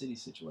Pumpkin City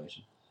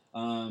situation,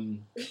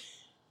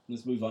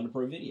 let's move on to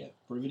Pro Video.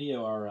 Pro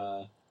Video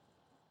are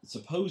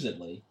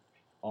supposedly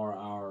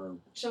our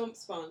chump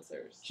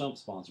sponsors.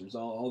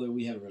 Although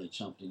we haven't really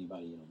chumped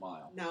anybody in a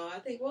while. No, I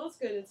think, well, it's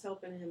good. It's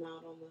helping him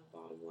out on the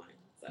bottom line.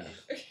 So.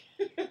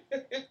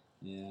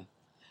 Yeah.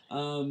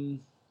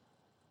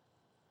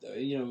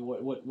 You know,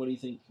 what do you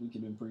think we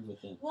can improve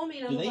with them? Well, I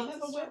mean, do they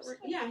have a website?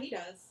 Yeah, he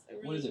does.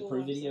 Really what is it,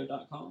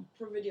 provideo.com?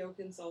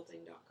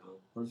 Provideoconsulting.com.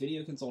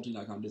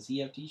 Provideoconsulting.com. Does he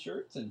have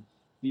T-shirts and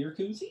beer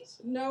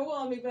koozies? No,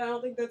 well, I mean, but I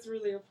don't think that's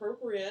really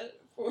appropriate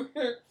for.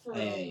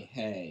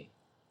 Hey.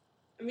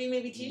 I mean,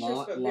 maybe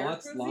T-shirts, but beer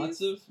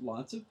koozies?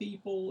 Lots of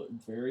people,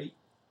 very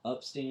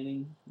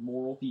upstanding,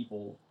 moral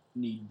people,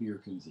 need beer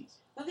koozies.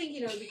 I think,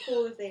 it'd be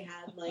cool if they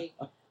had, like,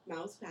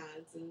 mouse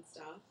pads and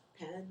stuff,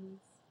 pens,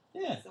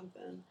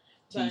 something.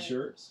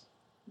 T-shirts.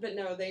 But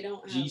no, they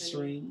don't have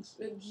G-strings.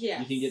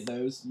 Yes. You can get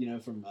those,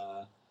 from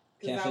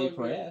Cafe that would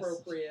Press. Be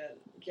appropriate.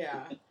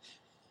 Yeah.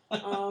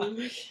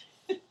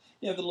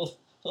 Yeah, the little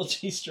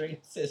G-string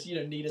that says,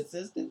 need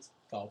assistance?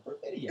 Call for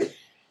video.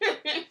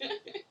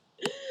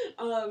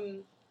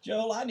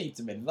 Joel, I need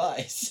some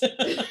advice.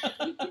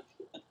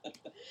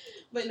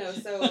 But no,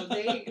 so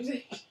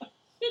they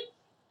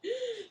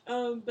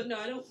but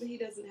no, he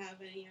doesn't have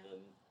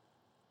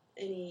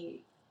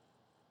any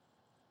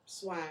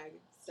swag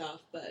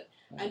stuff, but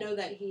I know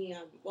that he,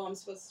 I'm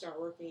supposed to start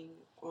working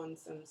on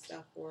some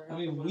stuff for him. I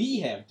mean, we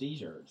have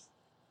T-shirts.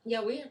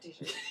 Yeah, we have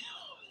T-shirts.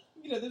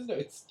 There's no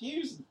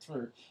excuse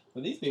for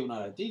these people not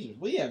to have T-shirts.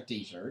 We have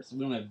T-shirts. We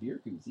don't have beer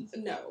koozies.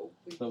 No.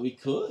 But we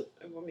could.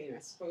 I mean, I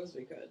suppose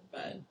we could,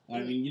 but... I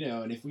mean,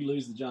 and if we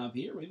lose the job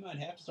here, we might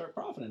have to start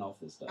profiting off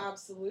this stuff.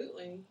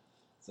 Absolutely.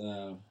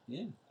 So,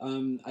 yeah.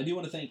 I do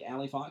want to thank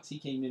Allie Fox. He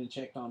came in and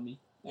checked on me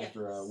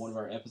after one of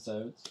our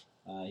episodes.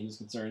 He was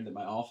concerned that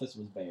my office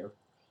was bare.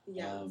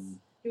 Yes.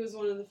 He was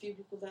one of the few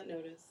people that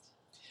noticed.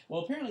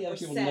 Well, apparently other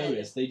people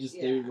noticed.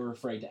 They were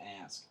afraid to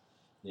ask.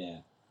 Yeah.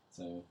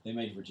 So they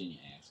made Virginia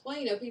ask. Well,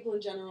 people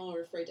in general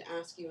are afraid to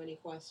ask you any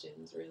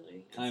questions,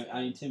 really.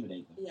 I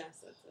intimidate them.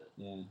 Yes, that's it.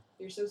 Yeah.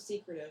 You're so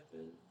secretive,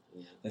 and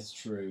That's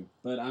true,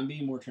 but I'm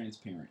being more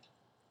transparent.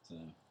 So.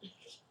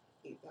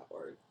 Hate that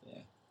word.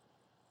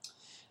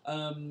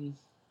 Yeah.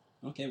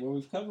 Okay. Well,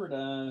 we've covered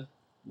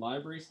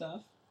library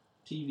stuff,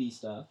 TV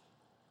stuff.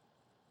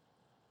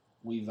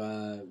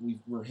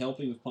 We're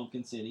helping with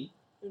Pumpkin City.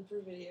 And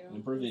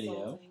for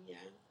video. Yeah.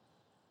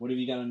 What have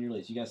you got on your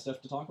list? You got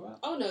stuff to talk about?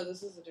 Oh no,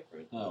 this is a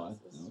different.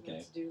 This is my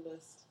to-do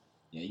list.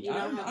 Yeah,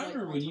 I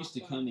remember when you used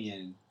to come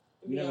in.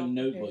 You'd have a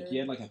notebook. Prepared. You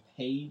had like a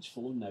page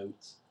full of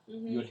notes.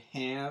 Mm-hmm. You would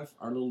have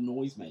our little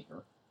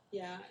noisemaker.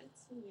 Yeah,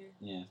 it's in here.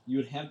 Yeah, you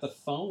would have the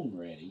phone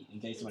ready in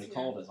case somebody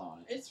called us on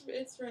it.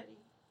 It's ready.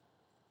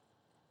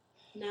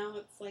 Now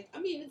it's like,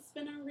 it's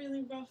been a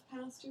really rough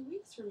past 2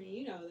 weeks for me.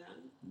 You know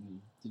that. Mm-hmm.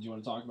 Did you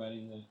want to talk about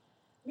any of that?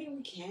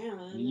 We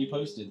can. You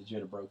posted that you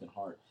had a broken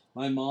heart.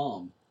 My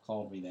mom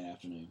called me that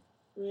afternoon.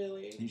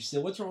 Really? And she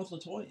said, "What's wrong with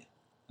Latoya?"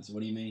 I said,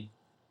 "What do you mean?"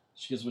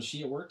 She goes, "Was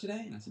she at work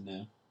today?" And I said,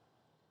 "No."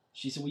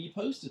 She said, "Well, you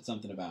posted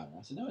something about her."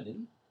 I said, "No, I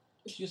didn't."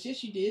 She goes,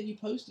 "Yes, you did. You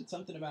posted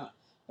something about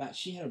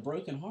she had a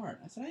broken heart."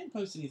 I said, "I didn't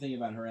post anything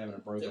about her having a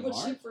broken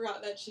heart." She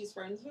forgot that she's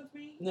friends with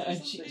me? No,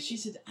 and she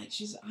said,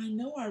 "I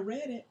know I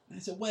read it." And I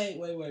said, wait.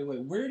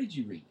 Where did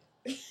you read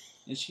it?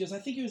 And she goes, "I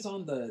think it was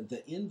on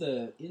the in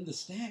the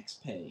Stacks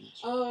page."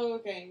 Oh,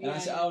 okay. And I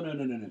said, "Oh,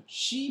 no.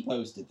 She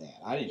posted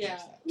that. I didn't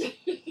post that."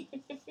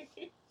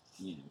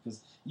 Because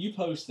you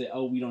post that,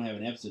 "Oh, we don't have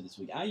an episode this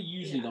week." I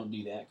usually don't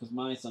do that because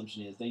my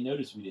assumption is they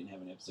noticed we didn't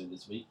have an episode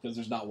this week because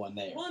there's not one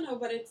there. Well, no,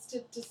 but it's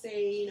to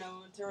say,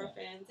 to our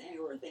fans, "Hey,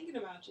 we're thinking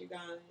about you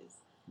guys."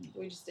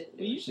 We just didn't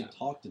do it. We usually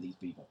talk to these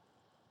people.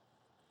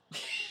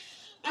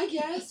 I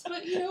guess,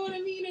 but you know what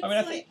I mean?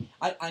 It's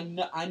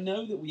I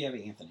know that we have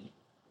Anthony,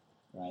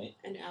 right?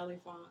 And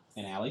Allie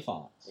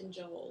Fox. And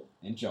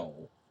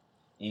Joel.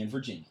 And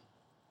Virginia.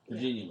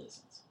 Virginia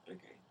listens. Okay.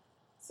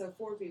 So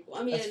 4 people.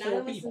 I mean, That's and 4 I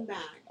listened people.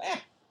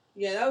 back.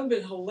 Yeah, that would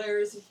have been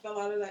hilarious if you fell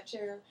out of that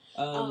chair.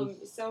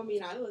 So, I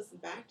mean, I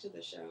listened back to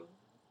the show.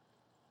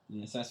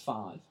 Yes, that's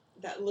 5.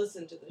 That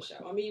listened to the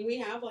show. I mean, we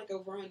have like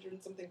over 100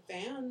 and something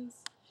fans.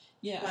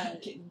 Yeah,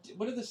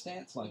 what are the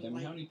stats like? I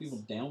mean, how many people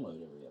download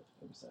every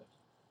episode?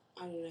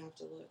 I don't have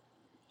to look.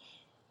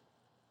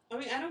 I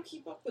mean, I don't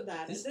keep up with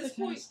that. This at is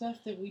the kind of stuff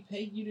that we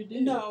pay you to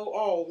do. No,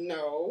 oh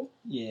no.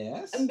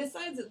 Yes. And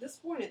besides, at this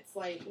point, it's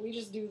like we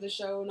just do the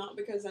show not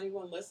because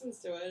anyone listens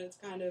to it. It's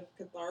kind of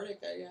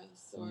cathartic, I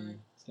guess, or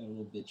it's kind of a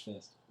little bitch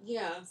fest.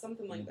 Yeah,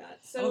 something like that.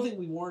 So I don't think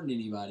we warned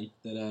anybody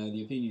that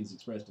the opinions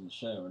expressed on the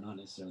show are not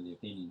necessarily the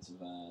opinions of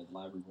the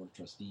Library Board of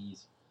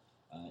Trustees,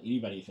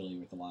 anybody affiliated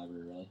with the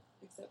library, really.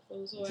 Except for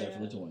Latoya. Except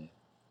for Latoya,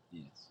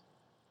 yes.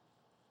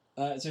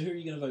 So who are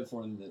you going to vote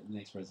for in the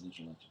next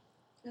presidential election?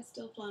 I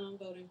still plan on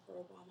voting for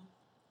Obama.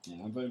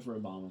 Yeah, I'm voting for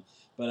Obama.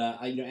 But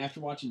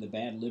after watching the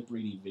bad lip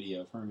reading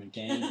video of Herman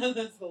Cain,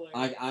 that's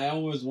hilarious. I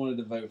almost wanted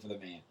to vote for the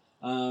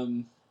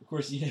man. Of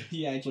course,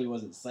 he actually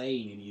wasn't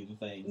saying any of the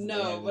things.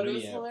 No, but it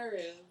was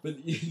hilarious. But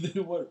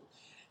what?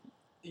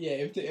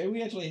 Yeah, if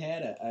we actually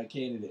had a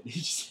candidate who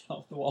just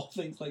off the wall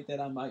things like that,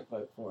 I might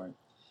vote for him.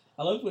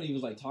 I loved when he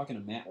was like talking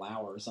to Matt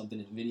Lauer or something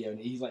in the video, and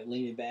he's like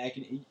leaning back,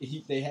 and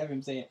they have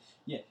him saying,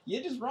 "Yeah,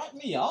 you just rock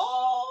me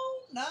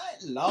all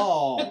night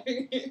long."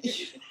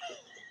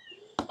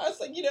 I was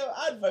like,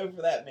 I'd vote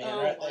for that man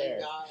right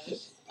there. Oh my gosh.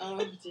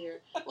 Oh dear.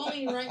 Well, I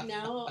mean, right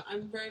now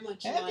I'm very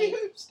much Happy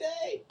Hoops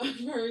Day.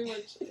 I'm very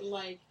much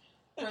like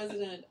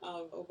President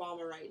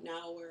Obama right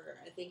now, where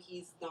I think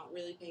he's not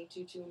really paying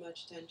too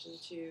much attention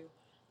to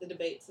the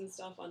debates and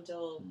stuff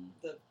until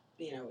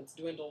it's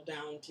dwindled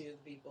down to the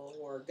people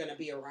who are going to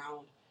be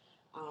around.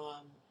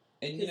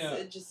 And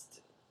it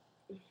just.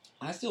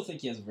 I still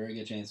think he has a very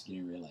good chance of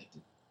getting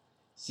reelected,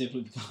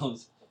 simply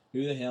because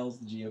who the hell's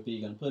the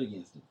GOP going to put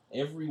against him?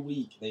 Every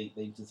week they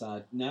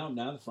decide. Now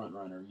the front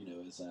runner,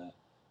 is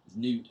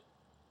Newt.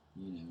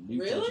 Newt's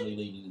really? actually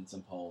leading in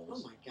some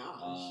polls. Oh my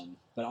gosh!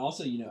 But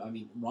also,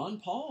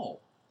 Ron Paul.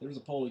 There was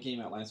a poll that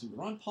came out last week.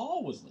 Ron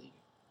Paul was leading.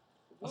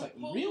 I was like,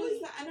 really?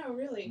 Was that? I know,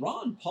 really.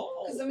 Ron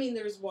Paul. Because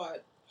there's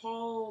what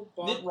Paul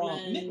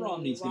Bachman, Mitt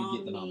Romney's going to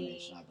get the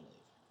nomination, I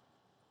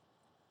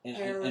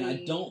believe. And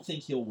I don't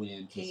think he'll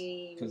win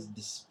because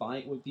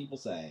despite what people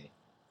say,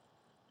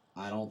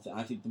 I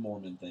think the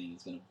Mormon thing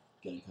is going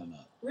to come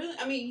up. Really?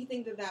 I mean, you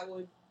think that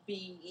would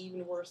be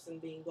even worse than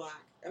being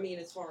black? I mean,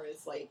 as far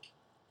as like.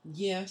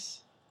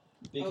 Yes.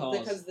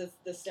 Because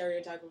the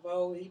stereotype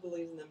of he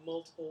believes in the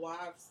multiple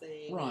wives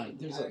thing. Right.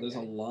 There's a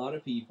lot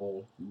of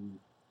people who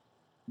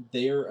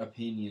their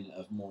opinion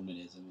of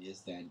Mormonism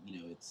is that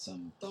it's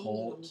some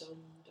cult.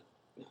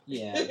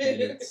 Yeah, but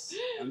it's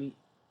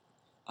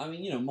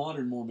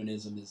modern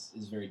Mormonism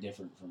is very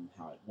different from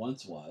how it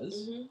once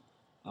was.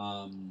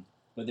 Mm-hmm.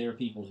 But there are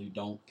people who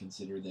don't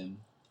consider them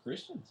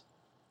Christians,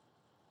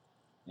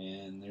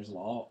 and there's an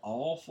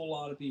awful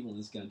lot of people in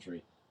this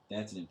country.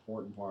 That's an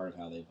important part of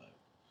how they vote.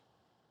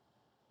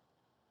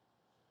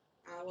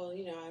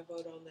 I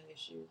vote on the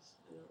issues.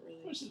 I don't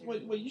really. Which is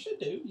what you should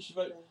do. You should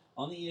vote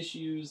on the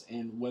issues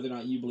and whether or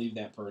not you believe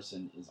that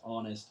person is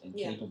honest and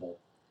capable,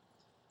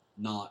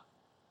 not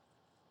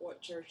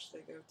what church they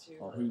go to,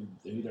 or who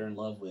they're in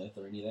love with,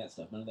 or any of that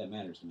stuff. None of that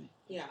matters to me.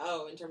 Yeah.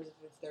 In terms of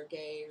if they're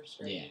gay or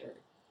straight. Yeah.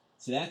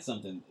 So that's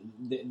something.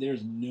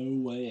 There's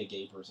no way a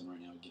gay person right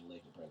now would get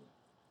elected president.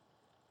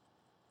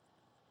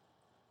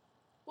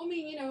 Well, I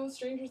mean,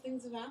 stranger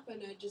things have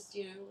happened. I just,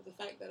 the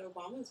fact that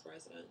Obama's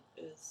president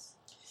is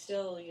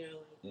still,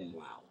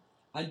 wow.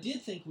 I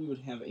did think we would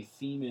have a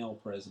female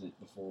president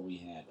before we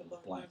had a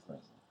black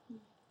president.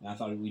 And I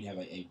thought we'd have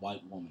a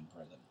white woman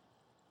president.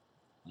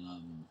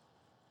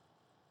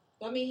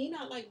 Well, I mean, he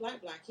not like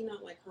black. He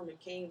not like Herman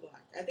Cain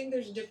black. I think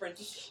there's a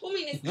difference. Well, I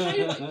mean, it's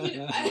kind of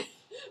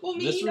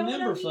like, just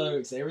remember,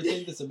 folks,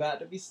 everything that's about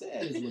to be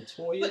said is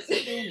Latoya's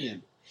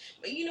opinion.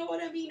 But you know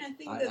what I mean? I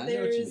think that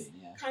there is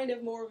kind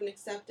of more of an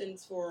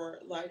acceptance for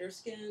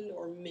lighter-skinned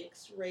or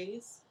mixed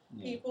race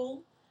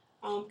people.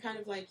 Kind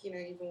of like,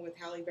 even with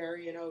Halle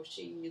Berry,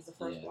 she is the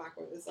first black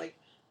one. It's like,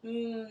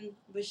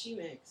 but she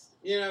mixed.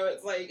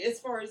 It's like, as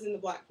far as in the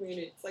black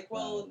community, it's like,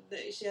 well,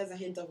 she has a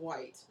hint of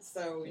white,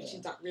 so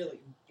she's not really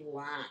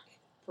black,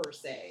 per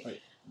se.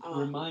 Right.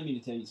 Remind me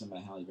to tell you something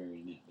about Halle Berry in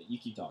a minute, but you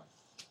keep talking.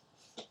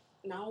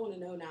 Now I want to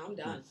know. Now I'm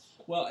done.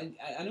 Well,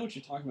 I know what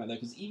you're talking about, though,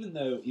 because even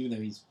though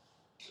he's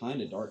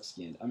kind of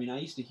dark-skinned, I mean, I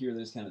used to hear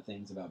those kind of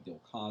things about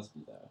Bill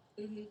Cosby,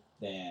 though,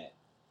 that,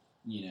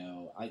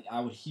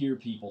 I would hear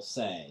people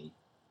say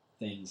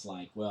things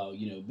like, well,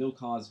 Bill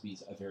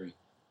Cosby's a very,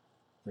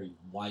 very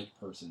white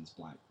person's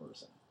black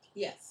person.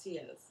 Yes, he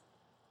is.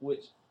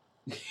 Which,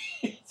 do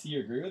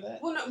you agree with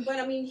that? Well, no, but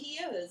I mean, he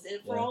is,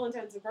 and for all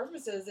intents and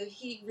purposes,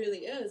 he really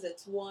is.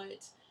 It's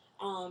what,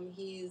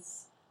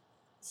 he's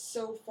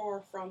so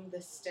far from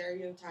the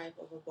stereotype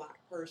of a black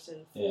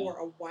person for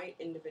a white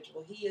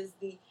individual. He is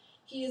the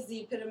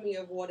epitome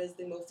of what is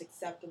the most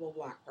acceptable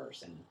black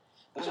person.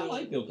 Which I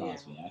like Bill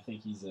Cosby. I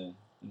think he's a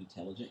an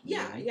intelligent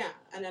man. Yeah.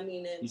 And I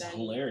mean, he's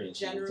hilarious.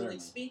 Generally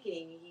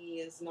speaking, he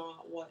is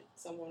not what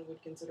someone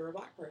would consider a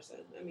black person.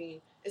 I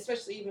mean,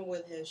 especially even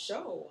with his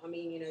show. I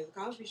mean, the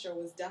Cosby Show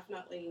was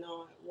definitely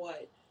not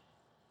what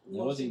it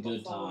wasn't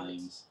Good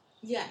Times.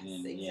 Yes,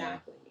 and,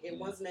 exactly. It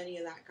wasn't any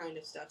of that kind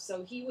of stuff.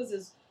 So he was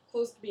as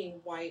close to being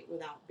white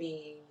without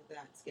being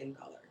that skin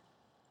color.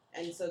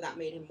 And so that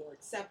made him more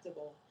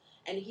acceptable.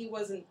 And he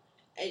wasn't...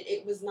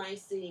 It was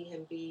nice seeing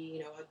him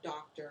be, a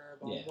doctor,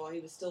 blah, blah, blah. He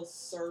was still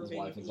serving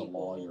people. His wife is a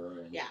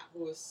lawyer.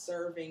 Who was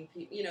serving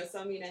people. So,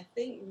 I mean, I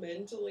think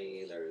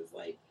mentally there's,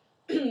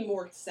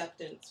 more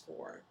acceptance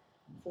for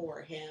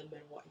him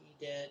and what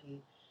he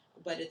did.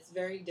 But it's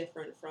very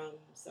different from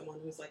someone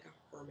who's like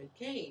a Herman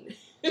Cain.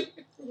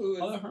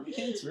 Herman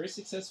Cain's a very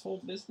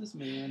successful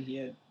businessman. He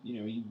had,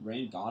 he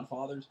ran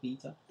Godfather's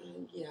Pizza.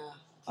 Yeah.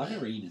 I've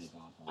never eaten at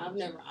Godfather's. I've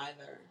never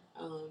either.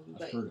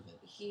 I've heard of it.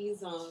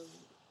 He's,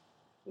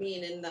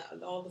 and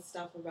all the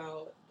stuff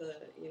about the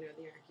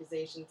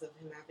accusations of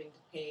him having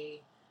to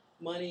pay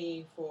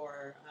money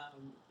for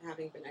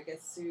having been, I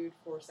guess, sued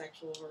for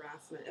sexual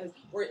harassment,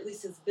 or at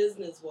least his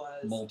business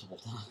was. Multiple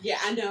times. Yeah,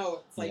 I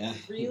know.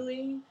 It's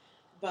really?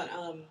 But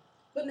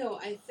no,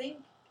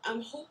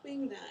 I'm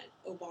hoping that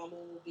Obama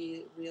will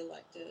be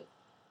reelected.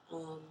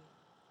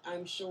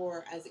 I'm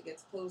sure as it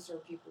gets closer,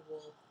 people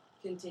will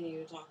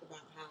continue to talk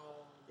about how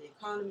the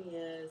economy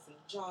is and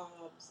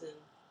jobs and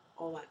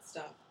all that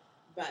stuff.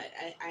 But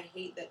I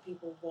hate that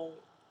people won't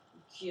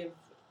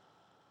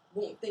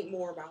think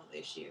more about the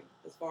issue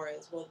as far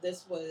as, well,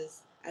 this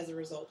was as a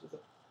result of the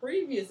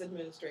previous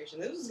administration.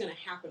 This was going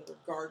to happen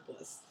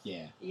regardless.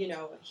 Yeah.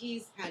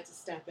 He's had to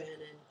step in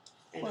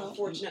and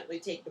unfortunately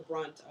take the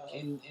brunt of.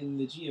 And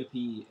the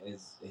GOP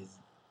has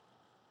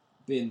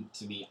been,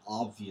 to me,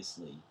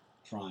 obviously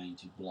trying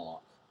to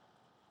block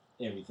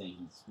everything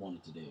he's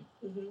wanted to do.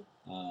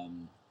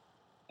 Mm-hmm.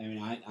 I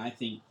mean, I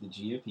think the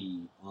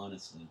GOP,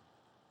 honestly,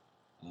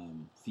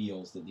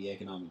 feels that the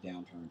economic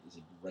downturn is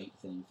a great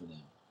thing for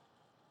them.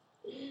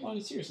 Well, I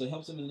mean, seriously,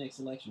 helps them in the next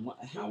election.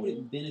 How would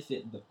it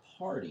benefit the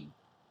party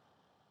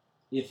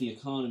if the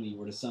economy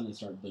were to suddenly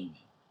start booming?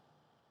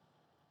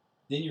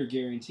 Then you're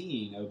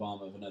guaranteeing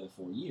Obama of another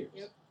 4 years.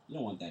 Yep. You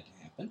don't want that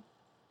to happen.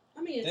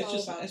 I mean,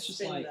 it's about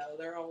spin, though.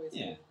 They're always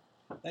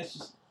That's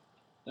just...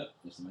 Oh,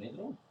 there's somebody at the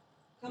door.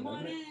 Come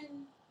on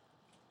in.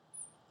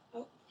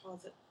 Oh,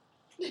 pause it.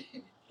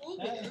 We'll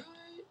be right back.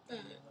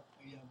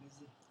 Are y'all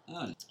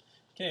busy?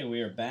 Okay,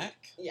 we are back.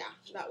 Yeah,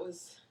 that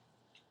was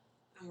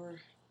our...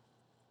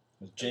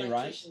 With Jay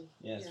Wright?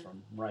 Yes,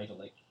 from Wright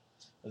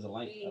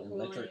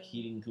Electric,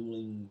 Heating,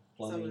 Cooling,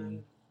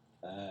 Plumbing.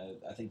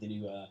 I think they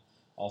do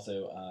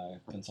also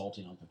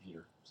consulting on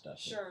computer stuff.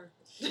 Sure.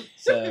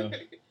 So,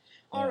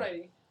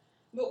 alrighty.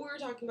 But we were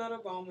talking about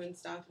Obama and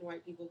stuff and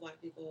white people,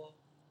 black people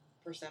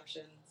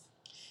perceptions.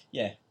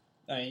 Yeah.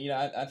 I mean,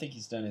 I think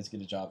he's done as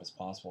good a job as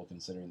possible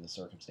considering the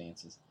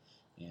circumstances.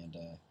 And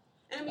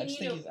I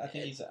mean, I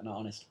think he's an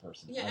honest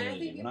person. Yeah, I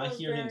think when I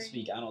hear him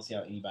speak, I don't see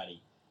how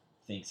anybody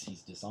thinks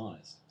he's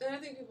dishonest. And I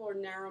think people are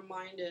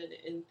narrow-minded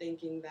in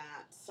thinking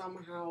that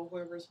somehow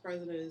whoever's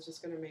president is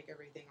just going to make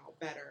everything all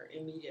better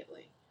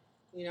immediately.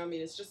 I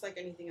mean, it's just like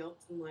anything else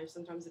in life.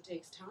 Sometimes it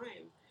takes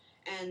time.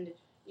 And,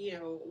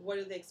 what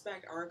do they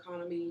expect? Our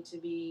economy to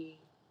be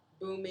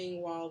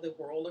booming while the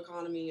world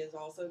economy is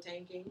also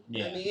tanking?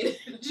 Yeah. I mean,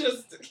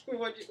 just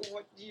what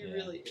do you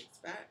really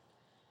expect?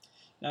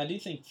 Now, I do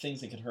think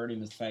things that could hurt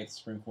him is the fact the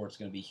Supreme Court's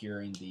going to be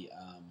hearing the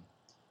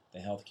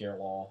healthcare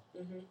law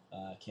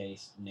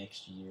case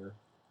next year.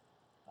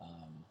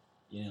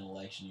 In an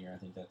election year, I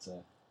think that's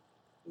a...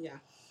 Yeah.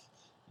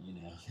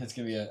 That's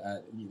going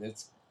to be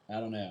that's... I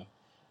don't know.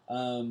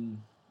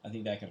 I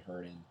think that could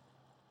hurt him.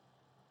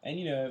 And,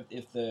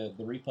 if the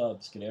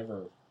Repubs could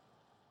ever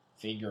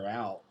figure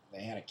out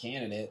they had a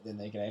candidate, then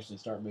they could actually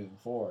start moving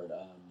forward.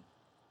 I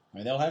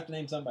mean, they'll have to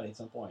name somebody at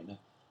some point. No,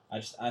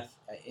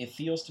 it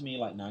feels to me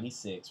like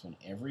 96 when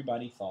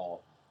everybody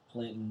thought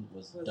Clinton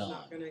was done.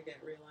 Not going to get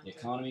reelected. The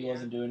economy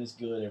wasn't doing as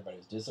good. Everybody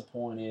was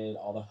disappointed.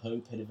 All the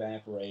hope had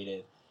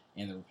evaporated.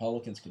 And the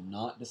Republicans could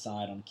not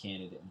decide on a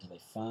candidate until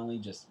they finally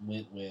just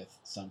went with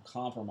some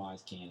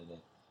compromise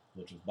candidate,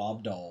 which was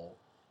Bob Dole.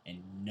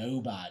 And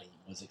nobody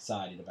was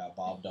excited about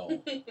Bob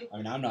Dole. I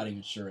mean, I'm not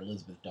even sure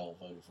Elizabeth Dole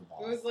voted for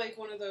Bob. It was like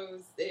one of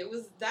those... It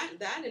was... That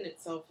in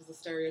itself was a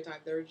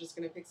stereotype. They were just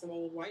going to pick some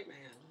old white man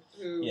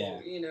who,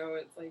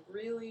 it's like,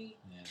 really?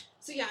 Yeah.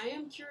 So, yeah, I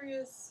am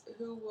curious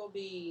who will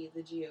be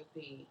the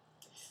GOP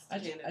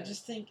candidate. I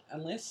just think,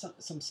 unless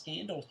some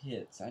scandal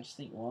hits, I just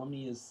think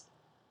Romney is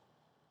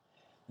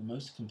the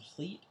most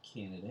complete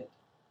candidate.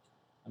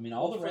 I mean,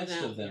 all the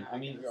rest of them...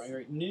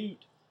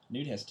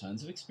 Newt has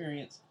tons of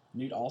experience.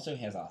 Newt also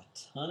has a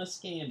ton of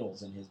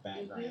scandals in his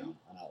background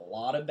and a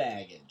lot of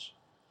baggage.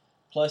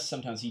 Plus,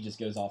 sometimes he just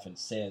goes off and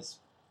says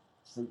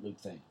Fruit Loop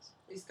things.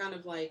 He's kind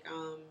of like,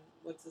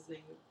 what's his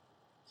name?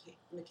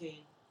 McCain.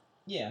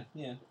 Yeah.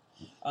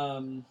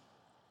 And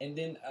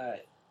then...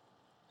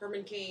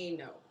 Herman Cain,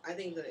 no. I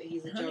think that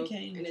he's a joke.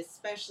 And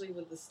especially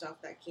with the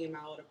stuff that came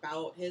out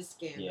about his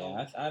scandal.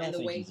 Yeah, I don't think and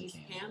the way he's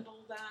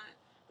handled that,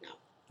 no.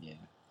 Yeah.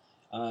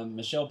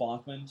 Michelle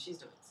Bachmann. She's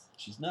nuts.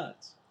 She's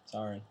nuts.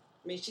 Sorry.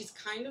 I mean, she's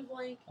kind of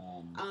like,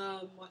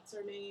 what's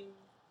her name?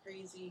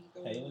 Crazy,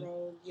 going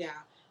rogue. Yeah,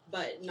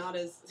 but not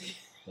as...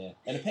 Yeah,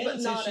 and Palin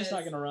says she's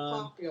not going to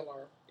run.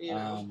 Popular, you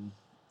know.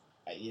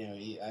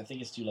 I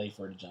think it's too late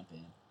for her to jump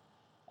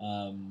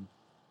in.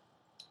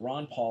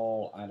 Ron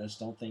Paul, I just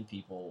don't think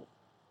people...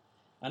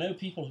 I know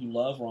people who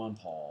love Ron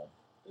Paul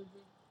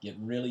get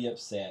really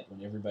upset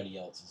when everybody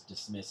else is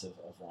dismissive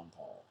of Ron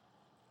Paul.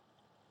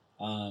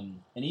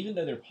 And even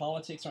though their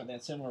politics aren't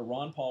that similar,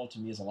 Ron Paul to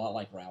me is a lot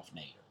like Ralph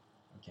Nader.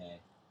 Okay?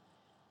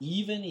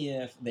 Even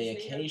if they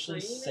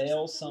occasionally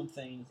sell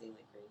something... Is he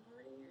like Green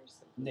Party or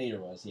something? Nader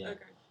was, yeah.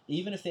 Okay.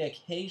 Even if they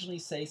occasionally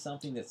say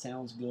something that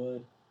sounds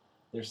good,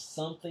 there's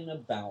something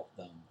about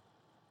them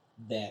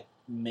that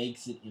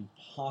makes it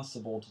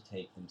impossible to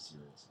take them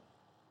seriously.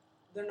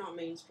 They're not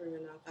mainstream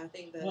enough. I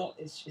think that... Well,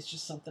 it's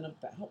just something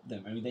about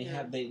them. I mean,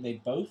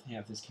 they both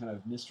have this kind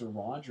of Mr.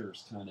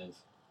 Rogers kind of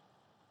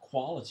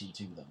quality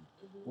to them,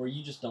 where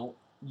you just don't...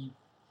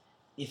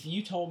 If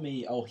you told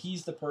me, oh,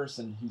 he's the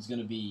person who's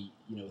going to be,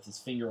 with his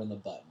finger on the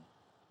button,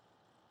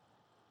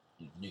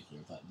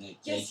 nuclear button.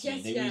 Yes.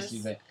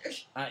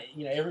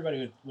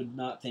 Everybody would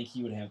not think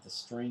he would have the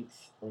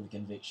strength or the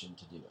conviction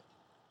to do it.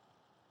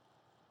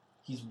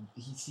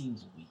 He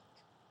seems weak,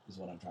 is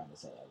what I'm trying to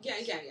say. Yeah.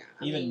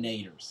 Even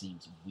Nader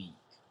seems weak.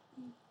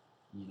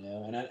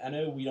 And I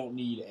know we don't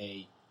need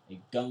a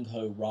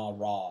gung-ho,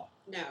 rah-rah,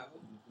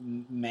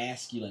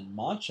 masculine,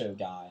 macho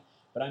guy,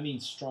 but I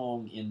mean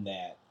strong in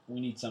that we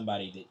need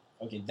somebody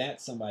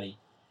that's somebody,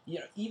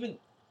 even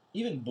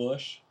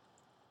Bush.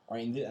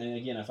 And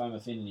again, if I'm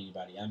offending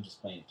anybody, I'm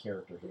just playing a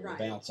character here to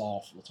bounce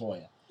off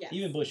LaToya. Yes.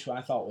 Even Bush, who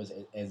I thought was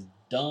as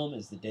dumb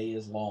as the day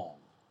is long.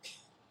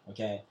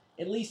 Okay,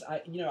 at least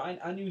I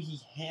knew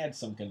he had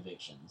some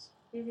convictions.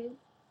 I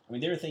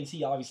mean, there are things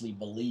he obviously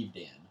believed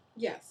in.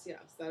 Yes,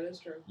 that is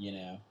true.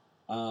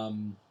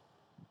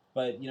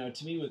 But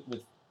to me,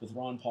 with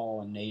Ron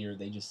Paul and Nader,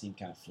 they just seem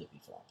kind of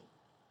flippy floppy.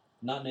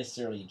 Not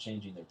necessarily in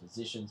changing their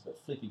positions, but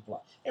flippy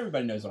flop.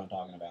 Everybody knows what I'm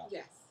talking about.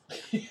 Yes.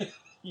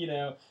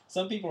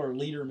 Some people are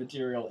leader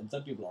material and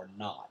some people are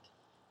not.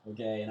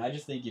 Okay, and I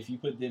just think if you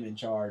put them in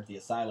charge, the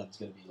asylum's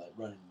going to be like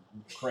running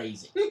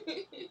crazy.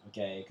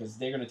 Okay, because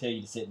they're going to tell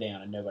you to sit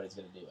down and nobody's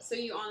going to do it. So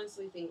you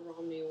honestly think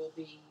Romney will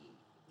be,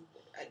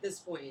 at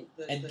this point,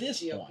 the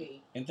GOP?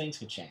 Point, and things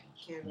could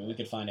change. I mean, we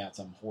could find out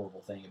some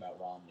horrible thing about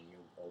Romney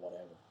or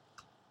whatever.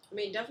 I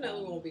mean,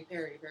 definitely won't be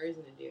Perry. Perry's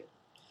going to do.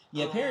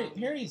 Yeah,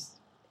 Perry's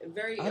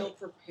very ill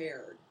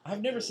prepared.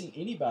 I've never seen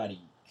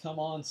anybody come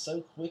on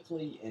so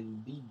quickly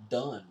and be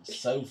done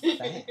so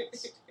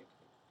fast.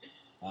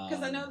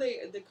 Because I know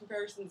the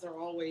comparisons are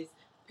always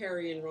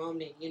Perry and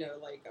Romney.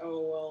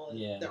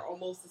 They're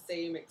almost the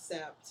same,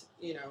 except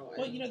Well,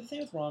 the thing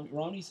with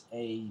Romney's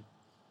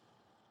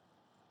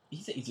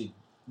he's a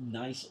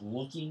nice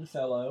looking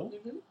fellow.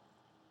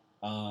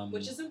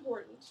 Which is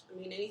important. I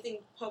mean, anything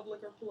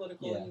public or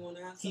political, you want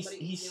to have somebody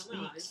he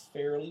speaks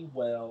fairly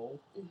well.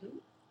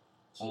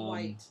 He's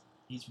white.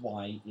 He's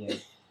white, yeah.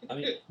 I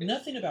mean,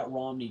 nothing about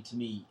Romney to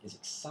me is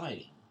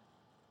exciting.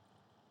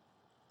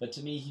 But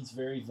to me, he's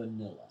very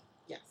vanilla.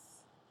 Yes.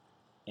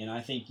 And I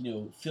think,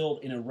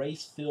 filled in a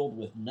race filled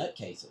with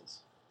nutcases,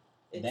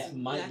 that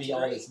might be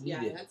all that's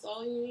needed. Yeah, that's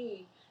all you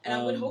need. And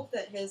I would hope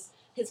that his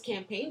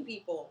campaign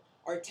people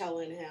are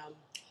telling him,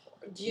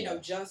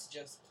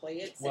 just play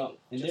it safe. Well,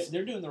 and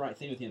they're doing the right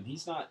thing with him.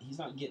 He's not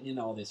getting in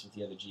all this with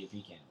the other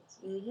GOP candidates.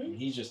 I mean,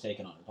 he's just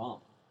taking on Obama.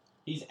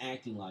 He's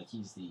acting like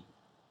he's the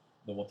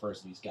one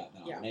person who's gotten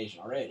the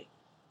nomination already.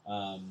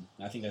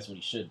 I think that's what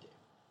he should do.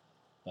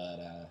 But,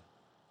 I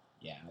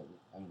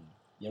don't know.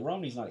 Yeah,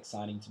 Romney's not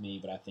exciting to me,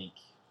 but I think,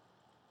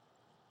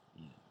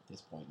 at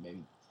this point,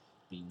 maybe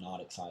being not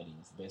exciting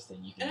is the best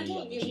thing you can do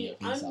on the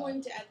GOP side. I'm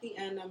going to, at the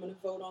end, I'm going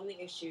to vote on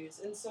the issues.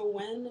 And so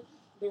when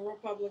the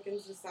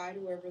Republicans decide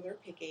whoever they're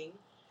picking,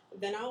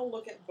 then I'll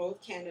look at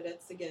both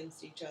candidates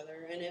against each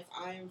other. And if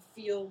I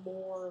feel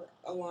more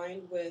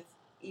aligned with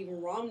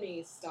even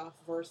Romney's stuff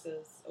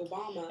versus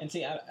Obama, and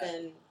see,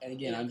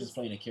 I'm just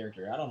playing a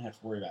character. I don't have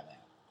to worry about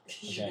that.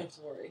 Okay? You don't have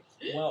to worry.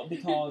 Well,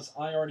 because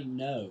I already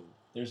know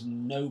there's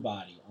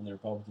nobody on the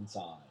Republican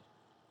side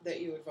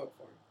that you would vote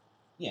for.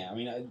 Yeah, I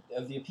mean,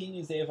 of the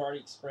opinions they have already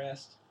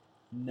expressed,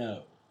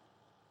 no,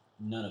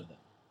 none of them.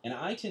 And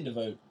I tend to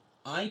vote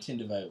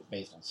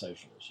based on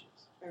social issues.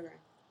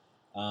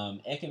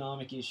 Okay.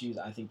 Economic issues,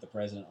 I think the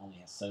president only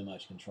has so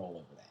much control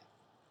over that.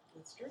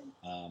 That's true.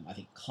 I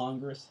think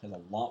Congress has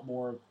a lot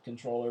more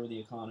control over the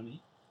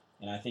economy,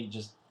 and I think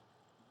just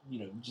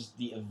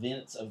the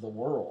events of the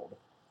world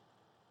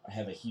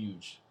have a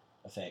huge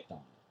effect on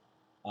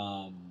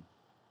it.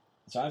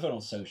 So I vote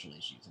on social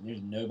issues, and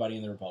there's nobody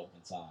on the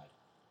Republican side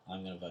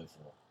I'm going to vote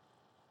for,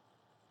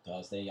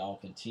 because they all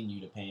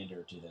continue to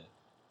pander to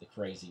the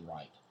crazy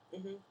right.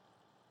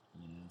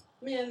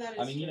 Man, that is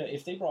I mean, true.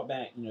 If they brought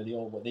back, the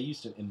old, what they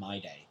used to, in my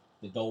day,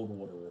 the Gold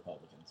Order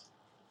Republicans,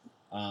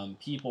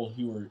 people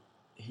who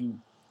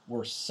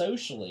were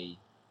socially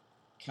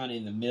kind of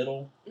in the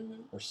middle,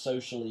 or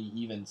socially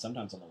even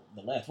sometimes on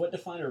the left. What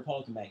defined a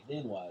Republican back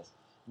then was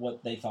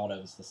what they thought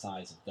of as the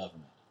size of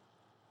government.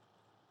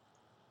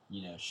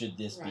 You know, should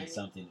this be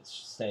something that's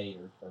state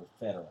or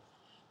federal?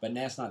 But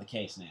that's not the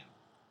case now.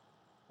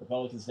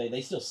 Republicans,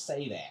 they still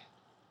say that.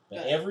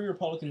 But every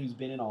Republican who's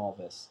been in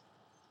office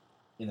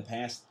in the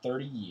past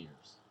 30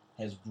 years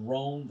has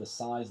grown the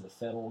size of the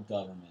federal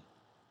government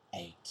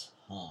a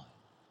ton.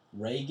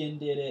 Reagan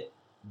did it.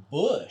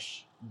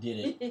 Bush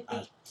did it a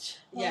ton.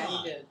 Yeah,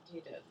 he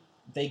did.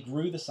 They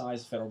grew the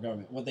size of the federal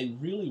government. What they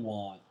really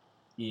want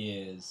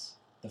is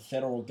the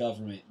federal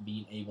government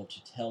being able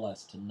to tell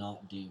us to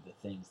not do the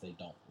things they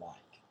don't like.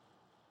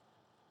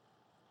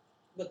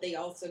 But they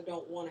also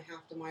don't want to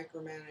have to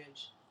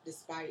micromanage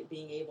despite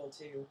being able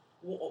to,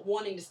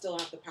 wanting to still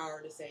have the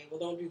power to say, well,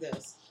 don't do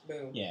this.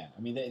 Boom. Yeah,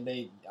 I mean,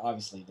 they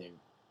obviously, they're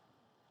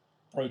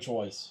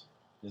pro-choice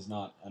is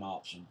not an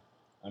option.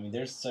 I mean,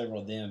 there's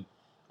several of them,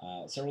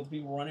 several of the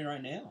people running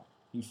right now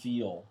who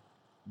feel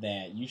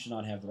that you should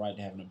not have the right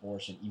to have an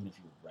abortion even if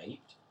you're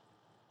raped.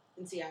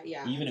 And see,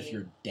 even if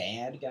your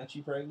dad got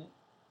you pregnant.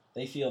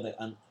 They feel that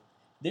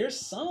there's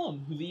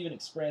some who've even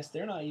expressed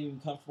they're not even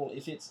comfortable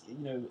if it's, you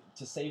know,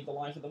 to save the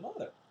life of the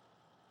mother.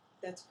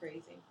 That's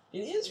crazy. It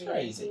is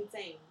crazy. It's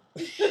insane.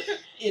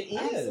 It is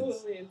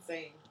absolutely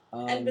insane.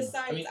 And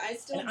besides, I mean,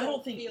 I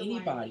don't think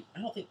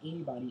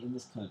anybody in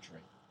this country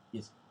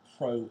is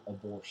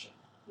pro-abortion.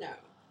 No,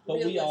 but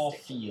we all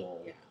feel.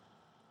 Yeah.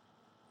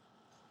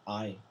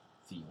 I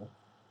feel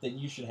that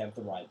you should have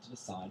the right to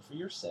decide for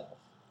yourself.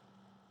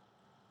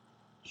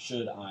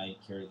 Should I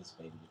carry this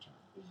baby to term?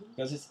 Mm-hmm.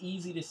 Because it's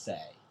easy to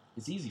say.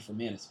 It's easy for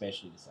men,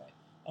 especially, to say,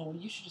 "Oh, well,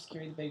 you should just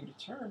carry the baby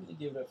to term and then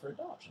give it up for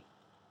adoption."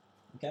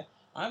 Okay.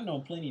 I've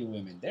known plenty of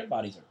women, their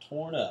bodies are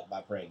torn up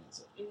by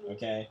pregnancy,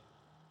 okay?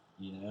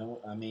 You know,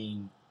 I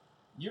mean,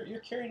 you're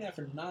carrying that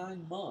for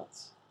 9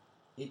 months.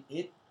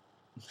 It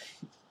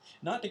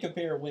not to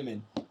compare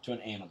women to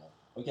an animal,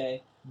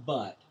 okay?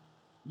 But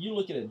you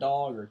look at a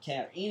dog or a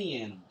cat or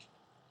any animal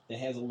that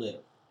has a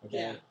litter, okay?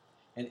 Yeah.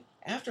 And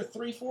after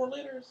 3-4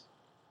 litters,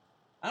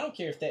 I don't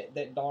care if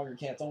that dog or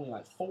cat's only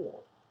like 4,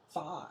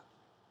 5.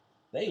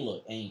 They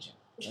look ancient.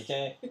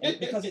 Okay, and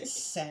because it's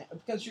sad,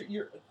 because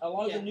you're a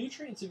lot of the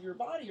nutrients of your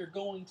body are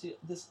going to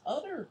this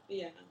other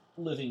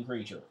living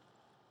creature.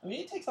 I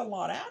mean, it takes a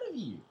lot out of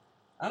you.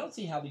 I don't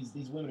see how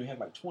these women who have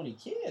like 20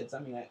 kids. I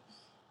mean,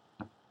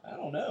 I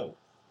don't know.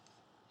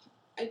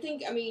 I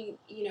think, I mean,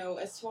 you know,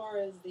 as far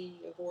as the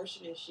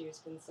abortion issue is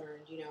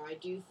concerned, you know, I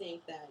do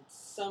think that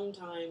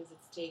sometimes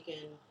it's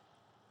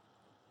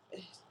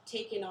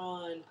taken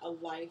on a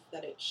life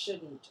that it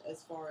shouldn't,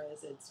 as far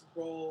as its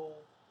role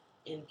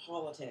in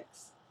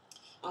politics.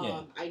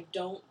 I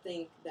don't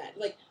think that,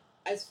 like,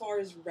 as far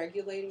as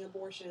regulating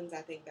abortions,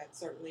 I think that's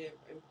certainly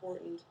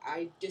important.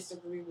 I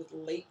disagree with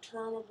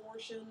late-term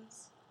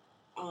abortions.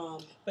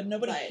 But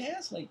nobody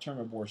has late-term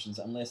abortions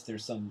unless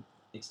there's some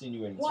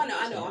extenuating circumstance.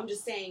 Well, I know. I'm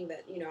just saying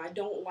that, you know, I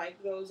don't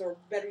like those, or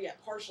better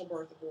yet, partial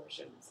birth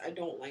abortions. I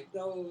don't like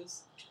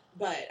those.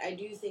 But I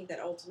do think that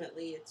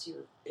ultimately you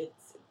should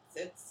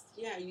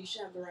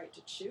have the right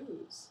to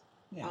choose.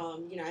 Yeah.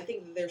 You know, I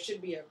think that there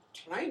should be a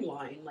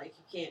timeline. Like,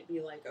 you can't be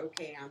like,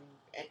 okay, I'm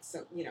X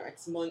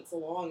months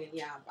along,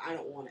 and I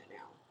don't want it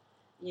now.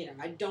 You know,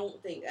 I do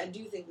think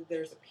that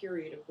there's a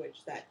period of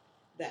which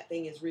that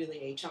thing is really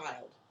a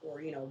child,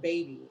 or, you know,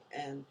 baby,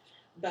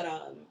 but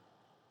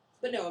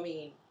no, I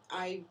mean,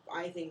 I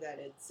think that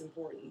it's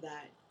important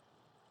that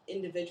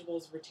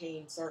individuals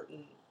retain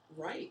certain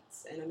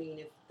rights, and I mean,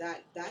 if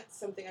that's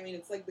something, I mean,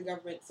 it's like the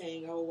government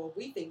saying, oh, well,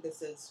 we think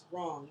this is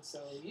wrong, so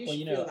you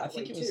should feel that way, I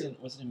think too.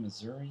 Was it in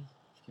Missouri?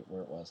 I forget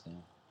where it was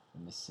now.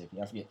 In Mississippi,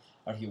 I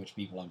forget which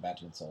people I'm about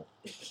to insult.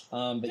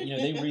 But you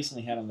know, they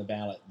recently had on the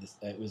ballot this.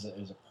 It was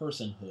a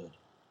personhood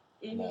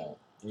law.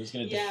 It was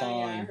going to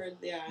define,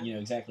 you know,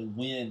 exactly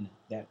when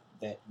that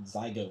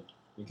zygote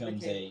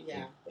becomes a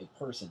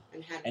person,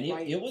 and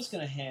it was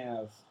going to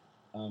have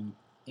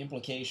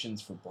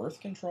implications for birth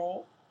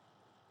control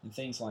and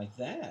things like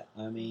that.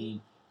 I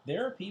mean,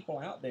 there are people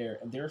out there,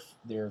 and there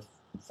are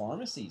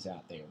pharmacies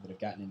out there that have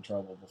gotten in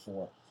trouble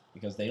before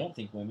because they don't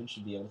think women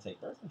should be able to take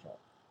birth control.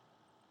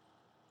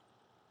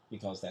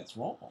 Because that's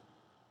wrong.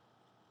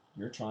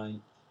 You're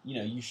trying, you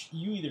know, you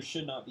either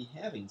should not be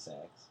having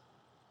sex,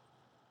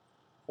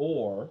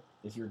 or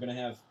if you're going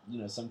to have, you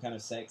know, some kind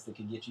of sex that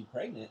could get you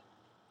pregnant,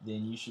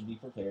 then you should be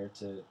prepared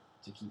to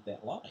keep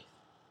that life.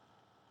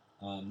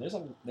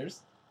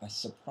 There's a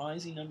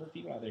surprising number of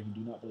people out there who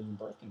do not believe in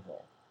birth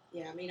control.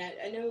 Yeah, I mean,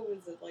 I know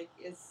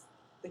it's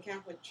the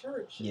Catholic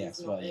Church is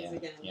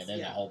against. Yeah,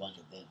 there's a whole bunch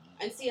of them.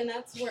 Yeah. And see, and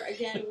that's where,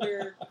 again,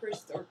 where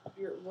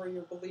where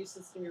your belief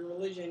system, your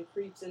religion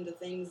creeps into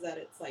things that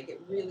it's like, it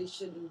really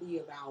shouldn't be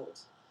about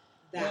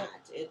that.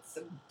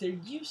 Well, there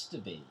used to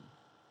be,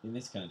 in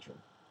this country,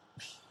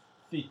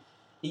 it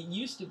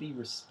used to be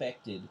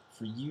respected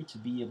for you to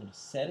be able to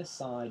set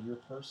aside your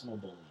personal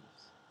beliefs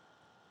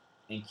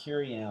and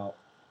carry out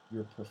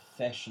your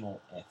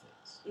professional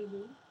ethics.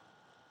 Mm-hmm.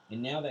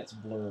 And now that's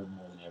blurred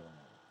more than ever.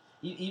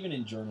 Even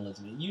in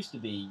journalism, it used to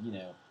be, you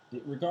know,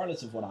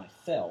 regardless of what I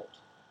felt,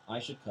 I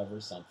should cover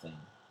something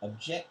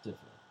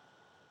objectively.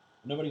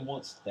 Nobody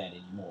wants that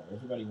anymore.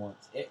 Everybody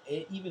wants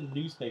even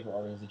newspaper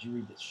articles that you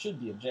read that should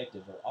be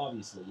objective are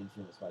obviously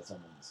influenced by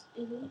someone's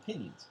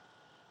opinions.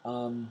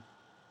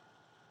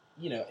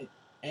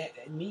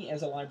 Me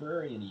as a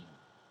librarian, even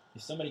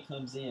if somebody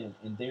comes in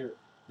and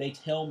they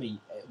tell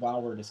me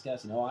while we're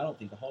discussing, I don't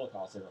think the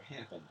Holocaust ever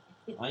happened.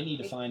 I need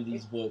to find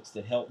these books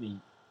that help me,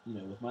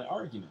 with my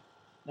argument.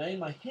 Now in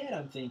my head,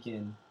 I'm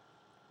thinking,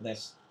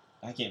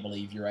 I can't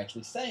believe you're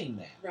actually saying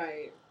that.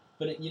 Right.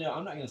 But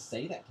I'm not going to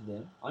say that to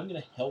them. I'm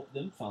going to help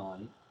them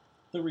find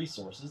the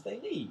resources they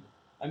need.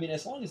 I mean,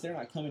 as long as they're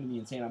not coming to me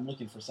and saying, I'm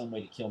looking for some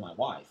way to kill my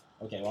wife.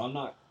 Okay, well, I'm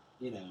not,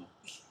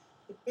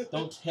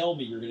 don't tell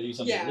me you're going to do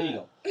something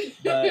illegal.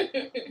 But,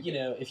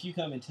 if you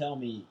come and tell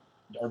me,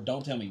 or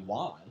don't tell me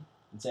why,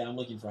 and say I'm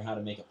looking for how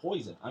to make a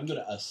poison, I'm going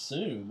to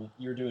assume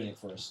you're doing it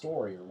for a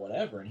story or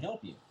whatever and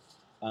help you.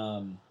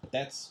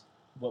 That's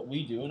what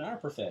we do in our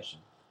profession.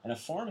 And a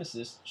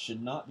pharmacist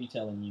should not be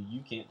telling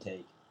you can't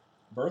take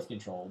birth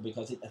control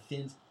because it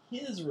offends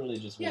his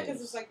religious beliefs. Yeah,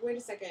 because it's like, wait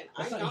a second,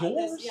 That's I not got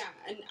yours? this. Yeah,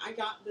 and I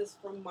got this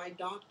from my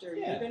doctor.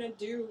 Yeah. You're gonna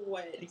do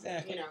what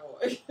Exactly.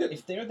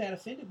 If they're that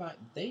offended by it,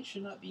 they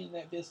should not be in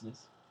that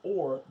business,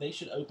 or they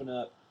should open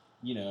up,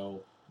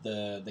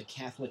 the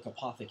Catholic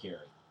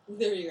apothecary.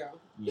 There you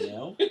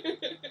go.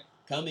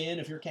 Come in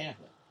if you're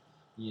Catholic.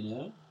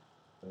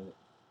 But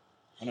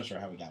I'm not sure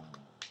how we got on that.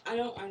 I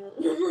don't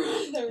remember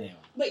either. Anyway.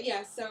 But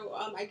yeah, so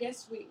I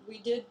guess we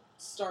did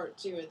start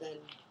to and then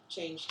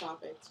change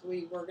topics.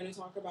 We were going to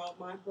talk about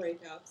my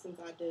breakup since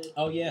I did.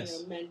 Oh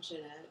yes. Mention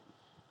it.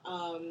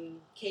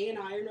 Kay and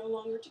I are no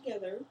longer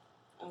together.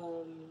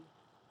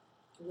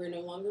 We're no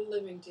longer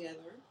living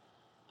together.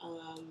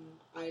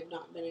 I've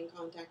not been in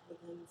contact with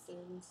him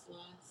since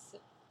last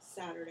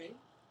Saturday.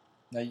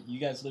 Now you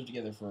guys lived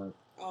together for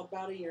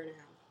about a year and a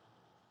half.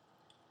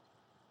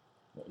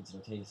 What, is it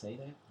okay to say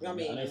that? I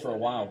mean, I know for a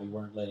while we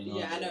weren't letting on.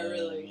 Yeah, I know,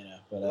 really.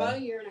 But, about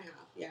a year and a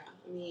half, yeah.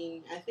 I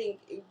mean, I think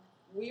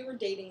we were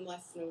dating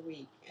less than a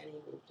week, and he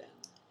moved in.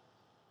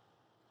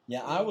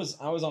 Yeah, I was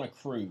on a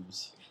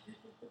cruise,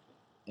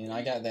 and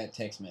I got that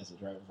text message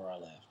right before I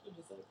left. I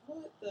was like,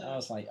 what the? I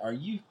was like, are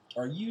you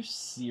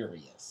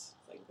serious?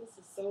 It's like, this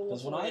is so.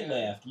 Because when I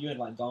left, you had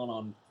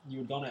gone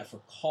out for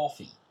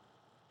coffee,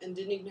 and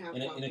didn't even have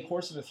coffee. In the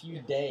course of a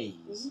few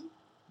days,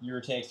 you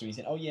were texting me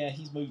saying, "Oh yeah,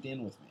 he's moved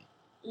in with me."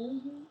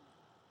 Mm-hmm.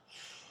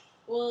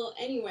 Well,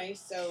 anyway,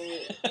 so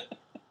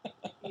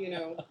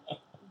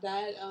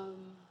that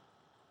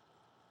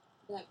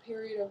that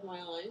period of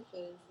my life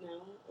is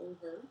now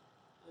over.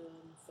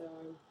 So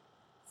I'm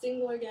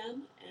single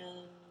again,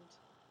 and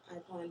I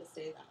plan to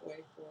stay that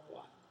way for a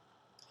while.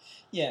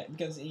 Yeah,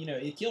 because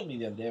it killed me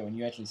the other day when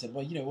you actually said,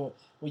 "Well,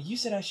 you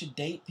said I should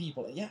date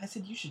people." Yeah, I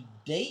said you should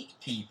date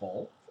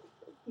people.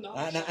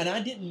 And I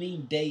didn't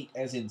mean date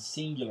as in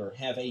singular,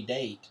 have a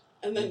date.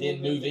 And then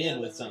move in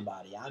with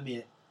somebody. I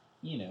meant,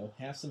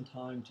 have some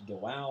time to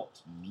go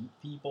out, meet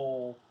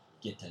people,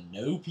 get to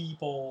know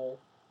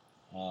people.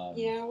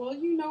 Yeah, well,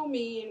 you know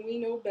me, and we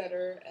know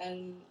better.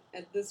 And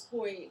at this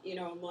point,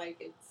 I'm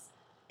like,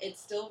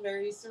 it's still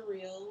very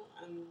surreal.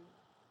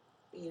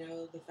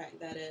 The fact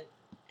that it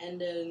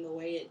ended in the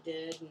way it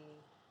did, and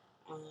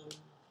I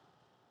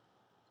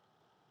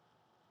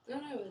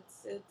don't know.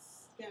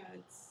 It's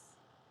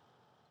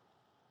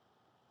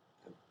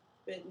a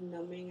bit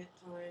numbing at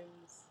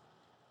times.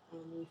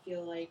 You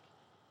feel like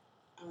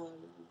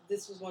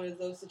this was one of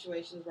those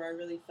situations where I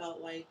really felt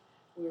like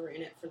we were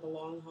in it for the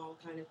long haul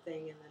kind of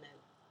thing, and then it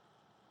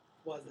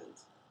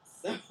wasn't.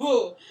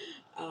 So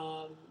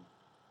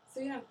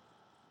yeah,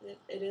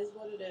 it is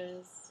what it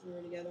is. We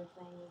were together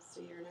for almost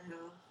a year and a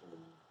half,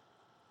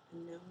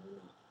 and now we're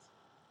not.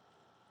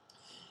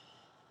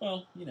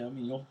 Well,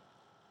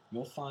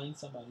 you'll find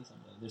somebody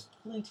someday. There's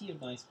plenty of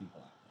nice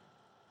people out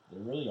there.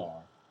 There really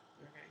are.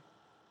 Okay.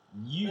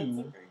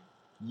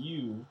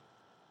 You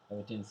have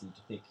a tendency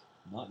to pick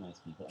not nice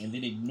people and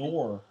then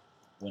ignore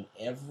when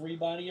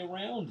everybody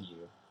around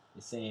you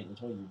is saying,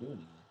 "That's what you're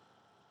doing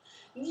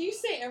again." You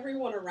say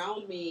everyone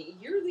around me.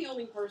 You're the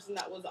only person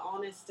that was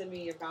honest to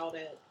me about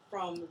it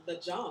from the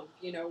jump.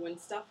 When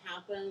stuff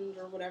happened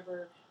or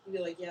whatever, you'd be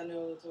like, "Yeah,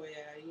 no,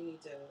 Latoya, you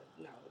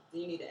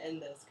need to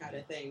end this," kind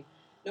of thing.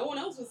 No one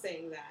else was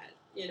saying that.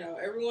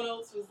 Everyone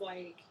else was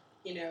like,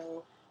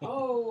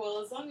 "Oh,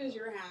 well, as long as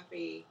you're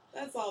happy,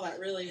 that's all that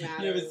really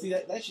matters." Yeah, but see,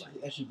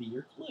 that should be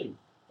your clue.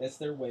 That's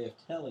their way of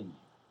telling you.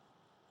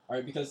 All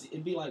right, because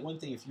it'd be like one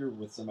thing if you're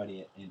with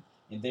somebody and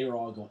they were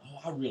all going, "Oh,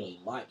 I really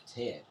like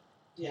Ted.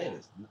 Yeah.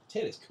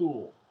 Ted is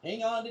cool.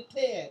 Hang on to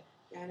Ted."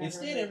 Yeah,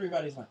 instead,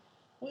 everybody's like,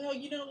 "Well,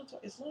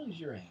 as long as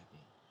you're happy."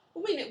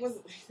 Well, I mean, it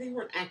wasn't. They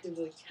weren't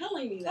actively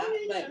telling me that,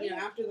 but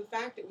after the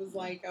fact, it was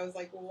like I was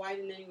like, "Well, why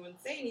didn't anyone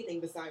say anything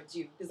besides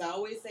you?" Because I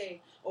always say,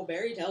 "Oh,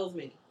 Barry tells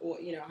me,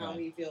 how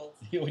he feels,"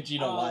 which you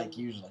don't like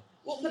usually.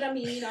 Well, but I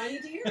mean, I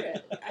need to hear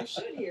it. I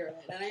should hear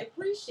it, and I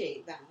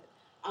appreciate that.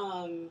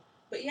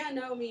 But yeah,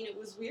 no, I mean, it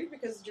was weird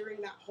because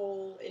during that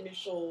whole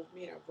initial,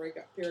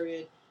 breakup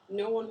period,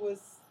 no one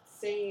was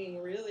saying,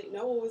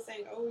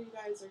 "Oh, you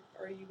guys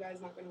are you guys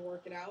not going to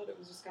work it out?" It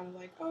was just kind of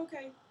like, "Oh,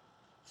 okay."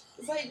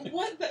 It's like,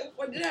 what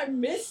did I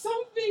miss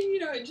something? You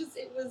know,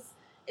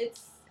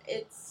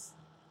 it's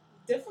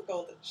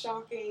difficult. It's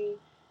shocking.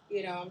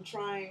 You know, I'm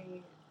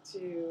trying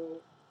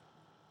to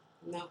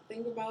not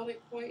think about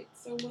it quite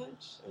so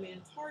much. I mean,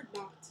 it's hard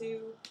not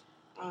to.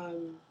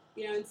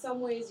 You know, in some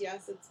ways,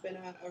 yes, it's been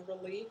a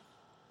relief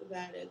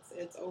that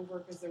it's over,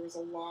 because there was a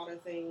lot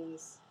of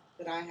things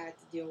that I had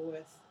to deal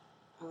with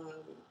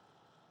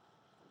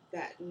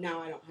that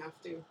now I don't have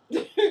to.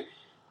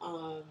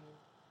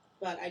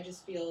 But I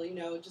just feel, you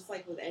know, just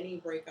like with any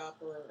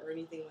breakup or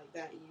anything like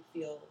that, you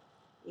feel,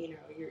 you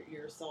know,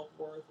 your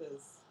self-worth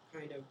is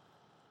kind of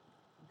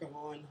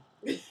gone.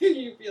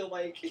 You feel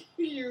like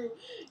you're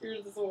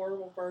this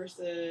horrible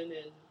person,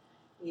 and,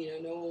 you know,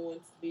 no one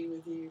wants to be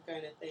with you,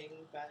 kind of thing.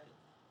 But,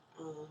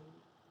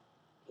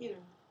 you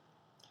know.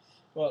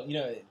 Well, you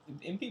know,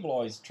 and people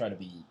always try to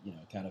be, you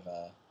know, kind of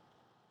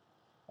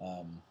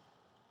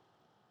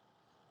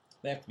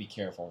they have to be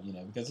careful, you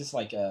know, because it's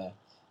like that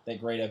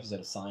great episode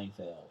of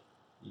Seinfeld,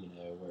 you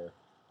know, where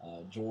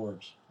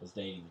George was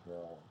dating the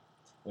girl.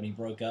 When he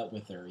broke up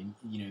with her,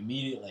 you know,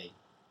 immediately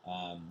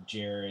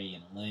Jerry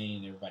and Elaine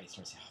and everybody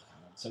starts saying, "Oh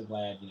God, I'm so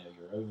glad, you know,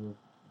 you're over.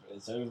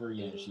 It's over.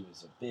 You know, she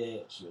was a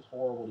bitch. She was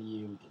horrible to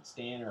you. We could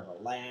stand her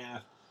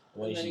laugh."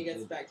 And then he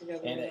gets back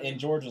together. And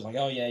George was like,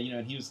 "Oh yeah, you know,"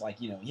 and he was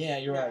like, "You know, yeah,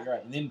 you're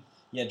right." And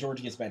then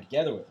George gets back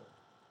together with her,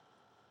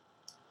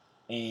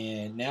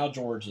 and now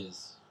George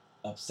is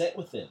upset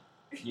with them.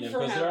 You know,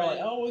 because they're all like,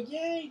 "Oh, well,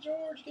 yay,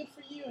 George, good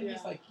for you." And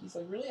he's like,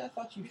 "Really? I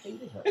thought you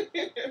hated her.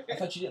 I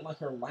thought you didn't like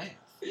her laugh.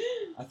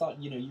 I thought,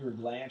 you know, you were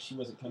glad she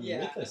wasn't coming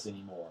with us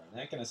anymore, and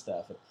that kind of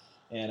stuff."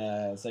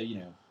 And so, you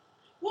know.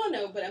 Well,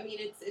 no, but I mean,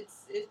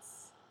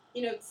 it's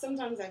you know,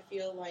 sometimes I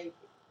feel like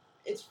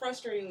it's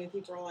frustrating when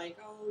people are like,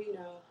 "Oh, you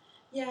know,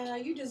 yeah,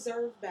 you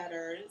deserve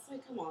better," and it's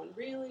like, come on,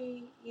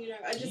 really? You know,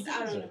 I don't know.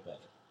 Better.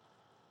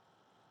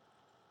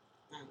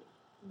 I don't know.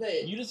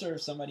 But you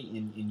deserve somebody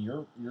in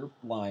your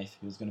life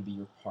who's going to be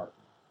your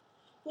partner.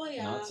 Well,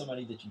 yeah. Not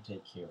somebody that you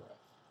take care of.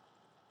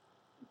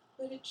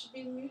 But it should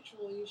be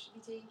mutual. You should be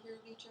taking care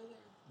of each other.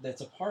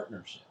 That's a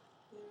partnership.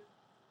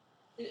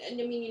 Yeah. And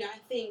I mean, you know, I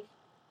think,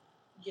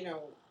 you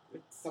know,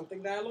 it's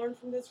something that I learned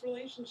from this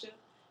relationship.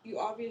 You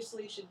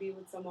obviously should be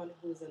with someone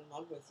who's in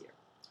love with you.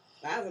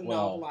 That's a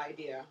novel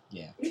idea.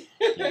 Yeah.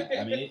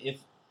 I mean,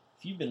 if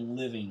you've been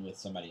living with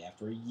somebody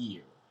after a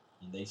year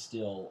and they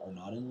still are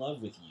not in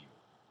love with you,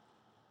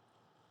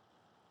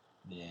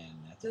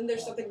 then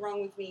there's something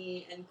wrong with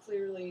me, and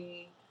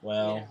clearly,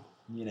 well,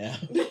 you know,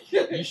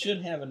 you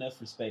should have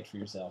enough respect for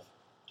yourself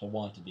to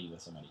want to be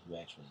with somebody who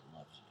actually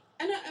loves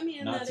you. And I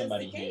mean, not that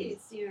somebody is the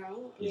case, you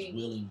know, is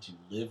willing to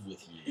live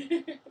with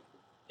you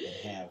and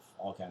have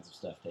all kinds of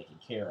stuff taken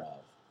care of,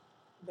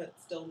 but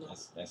still not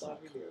that's love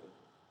you.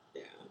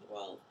 Yeah.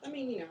 Well, I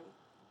mean, you know,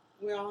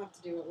 we all have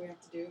to do what we have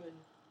to do, and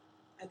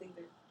I think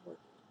they're working.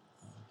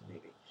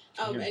 Maybe.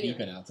 You're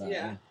beeping outside.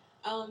 Yeah.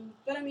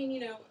 But I mean, you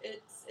know,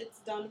 it's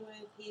done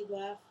with. He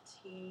left.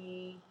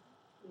 He,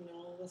 you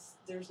know,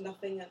 there's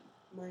nothing at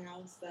my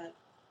house that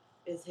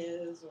is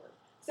his, or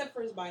except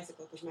for his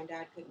bicycle, because my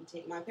dad couldn't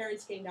take. My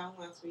parents came down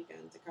last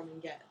weekend to come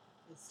and get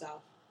his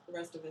stuff, the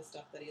rest of his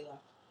stuff that he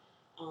left.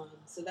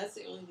 So that's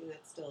the only thing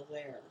that's still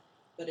there.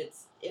 But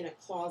it's in a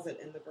closet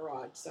in the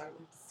garage, so I don't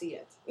have to see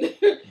it.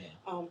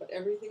 Yeah. But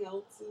everything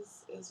else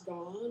is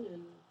gone,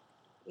 and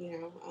you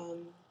know.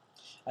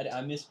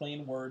 I miss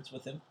playing words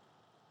with him.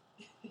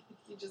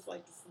 You just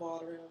like to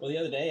slaughter him. Well, the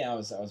other day I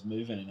was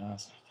moving, and I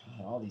was like,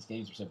 God, all these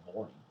games are so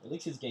boring. At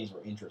least his games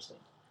were interesting,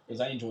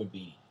 because I enjoyed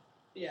beating him.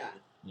 Yeah.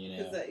 You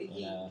know, because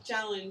he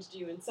challenged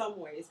you in some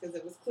ways, because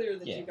it was clear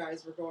that you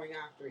guys were going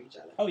after each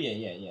other. Oh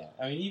yeah.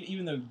 I mean,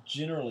 even though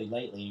generally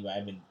lately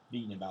I've been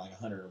beating him by like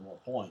 100 or more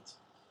points,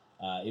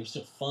 it was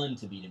still fun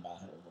to beat him by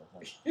 100 or more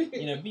points.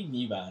 You know, beating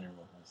you by 100 or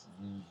more points.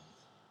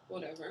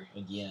 Whatever.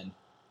 Again,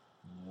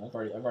 you know,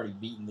 I've already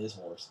beaten this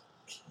horse.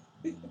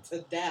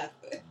 To death.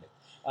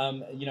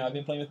 You know, I've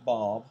been playing with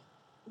Bob.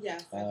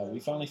 Yes. We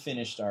finally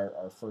finished our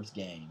first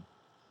game.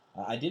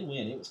 I did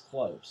win. It was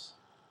close.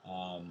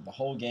 The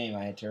whole game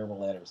I had terrible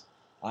letters.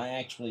 I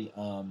actually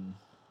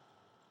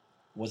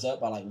was up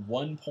by like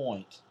 1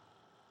 point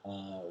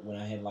when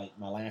I had like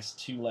my last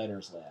 2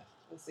 letters left.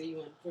 So you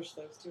want to push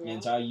those 2 out?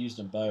 And so I used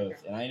them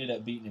both, and I ended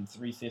up beating him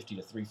 350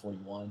 to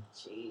 341.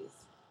 Jeez.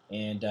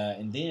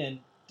 And then,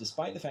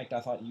 despite the fact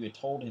I thought you had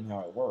told him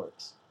how it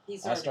works,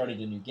 I started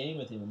a new game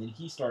with him, and then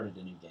he started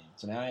a new game.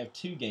 So now I have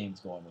 2 games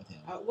going with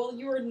him. Well,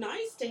 you were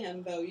nice to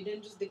him, though. You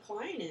didn't just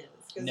decline his.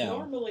 Because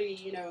normally,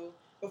 you know,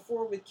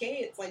 before with Kay,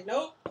 it's like,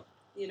 nope,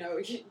 you know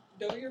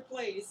your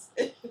place.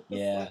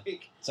 Yeah.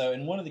 So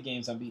in one of the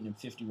games, I'm beating him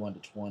 51 to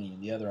 20,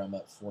 and the other I'm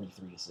up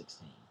 43 to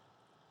 16.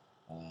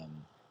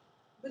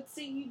 But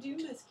see, you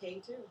do miss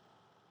Kay, too.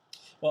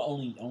 Well,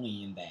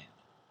 only in that.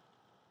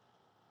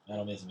 I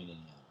don't miss him in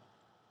any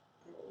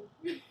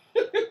other.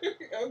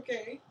 Oh.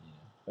 Okay. Yeah.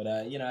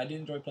 But, you know, I did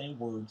enjoy playing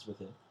words with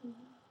him.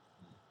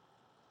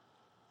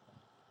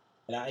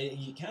 Mm-hmm. And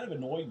he kind of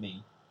annoyed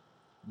me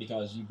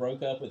because you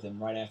broke up with him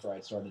right after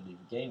I started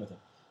a game with him.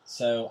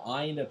 So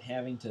I ended up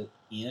having to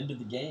end the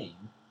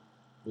game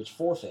which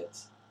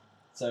forfeits.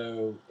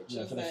 So,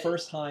 for the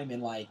first time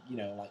in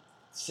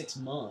 6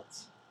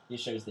 months, it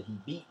shows that he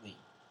beat me.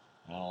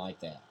 I don't like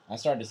that. I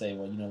started to say,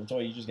 well,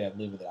 Latoya, you just got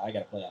to live with it. I got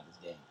to play out this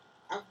game.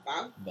 I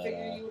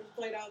figured you would have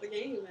played out the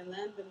game and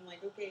then been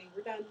like, okay,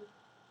 we're done.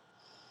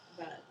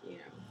 But,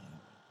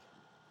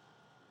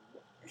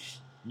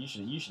 You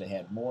should have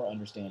had more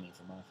understanding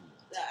for my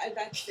feelings.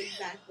 That's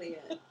exactly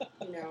it.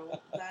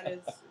 That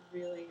is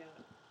really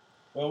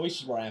Well, we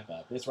should wrap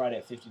up. It's right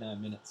at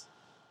 59 minutes.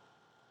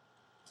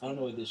 I don't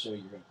know what this show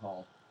you're going to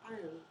call. I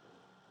don't know.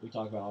 We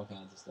talk about all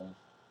kinds of stuff.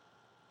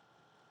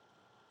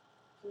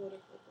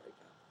 Political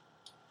breakup.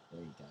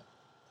 There you go.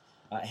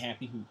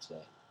 Happy Hoops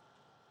Day.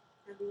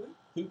 Happy what?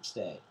 Hoops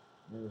Day.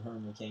 Remember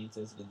Herman McCain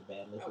says it in the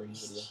Bad Liquor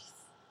video?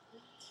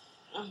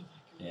 Oh my gosh.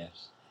 Yeah.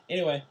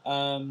 Anyway,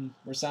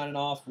 we're signing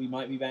off. We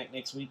might be back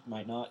next week.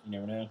 Might not. You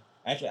never know.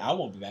 Actually, I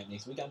won't be back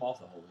next week. I'm off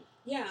the whole week.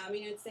 Yeah, I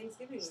mean, it's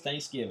Thanksgiving week. It's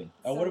Thanksgiving.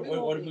 So what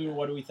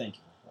are we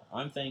thankful for?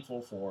 I'm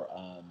thankful for,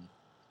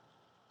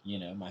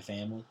 my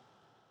family.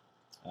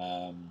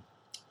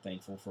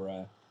 Thankful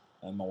for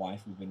my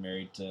wife. We've been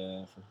married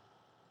for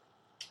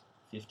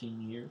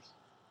 15 years.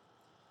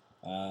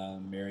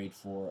 I'm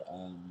grateful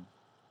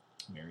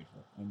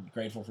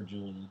for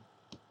Julian,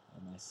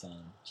 my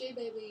son. J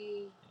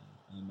baby.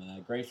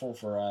 I'm grateful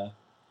for,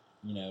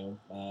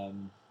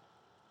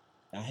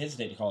 I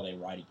hesitate to call it a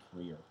writing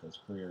career because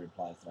career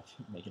implies that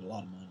I'm making a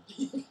lot of money.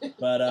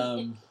 But,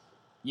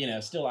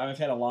 still, I've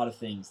had a lot of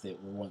things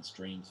that were once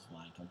dreams of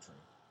mine come true.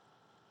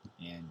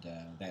 And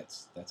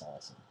that's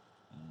awesome.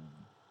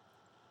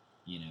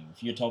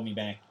 If you had told me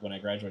back when I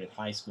graduated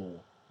high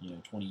school,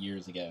 20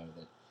 years ago,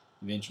 that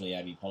eventually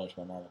I'd be published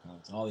by Marvel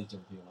Comics and all these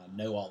different people, and I'd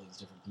know all these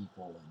different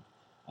people,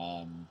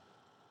 and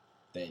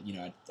that,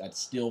 I'd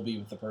still be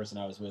with the person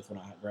I was with when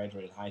I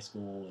graduated high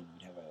school, and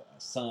we'd have a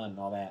son and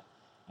all that,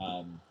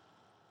 I'm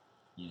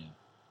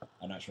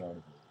not sure I would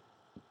have believed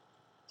it.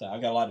 So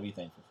I've got a lot to be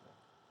thankful for.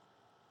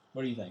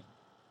 What are you thankful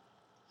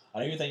for?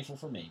 I know you're thankful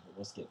for me, but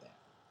we'll skip that.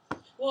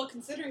 Well,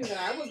 considering that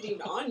I wasn't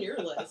even on your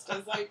list, I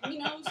was like,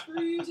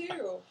 screw you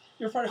too.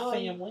 You're part of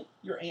family.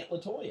 You're Aunt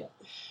Latoya.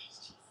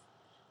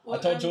 Well,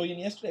 I told Julian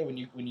yesterday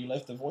when you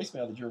left the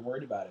voicemail that you were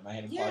worried about him. I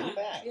had to call you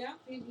back. Yeah,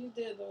 you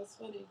did. That was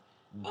funny.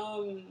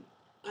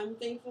 I'm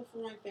thankful for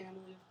my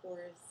family, of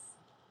course.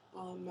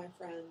 My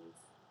friends.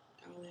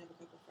 I only have a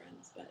couple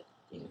friends, but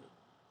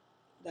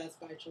that's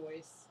by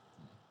choice.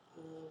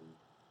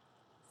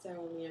 So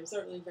I'm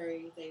certainly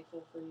very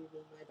thankful for you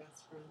being my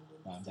best friend.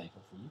 Well, I'm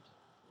thankful for you too.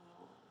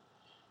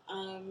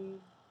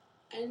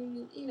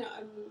 And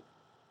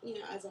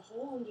as a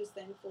whole, I'm just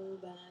thankful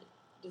that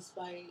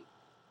despite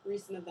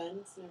recent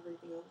events and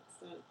everything else,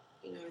 that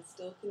I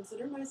still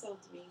consider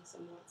myself to be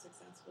somewhat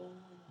successful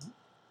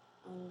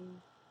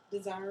and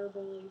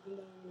desirable, even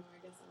though I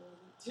guess I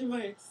wasn't to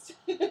my extent.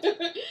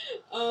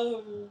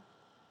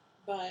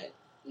 But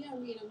yeah,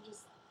 I'm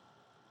just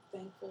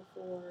thankful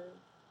for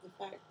the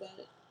fact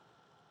that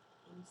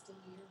I'm still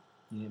here.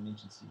 You didn't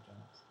mention Steve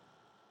Jobs.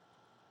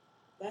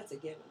 That's a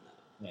given,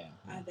 though. Yeah.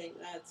 I think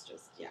that's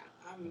just,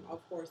 I'm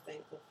of course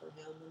thankful for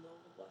him and all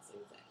the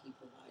blessings that he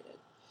provided.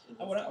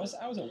 I was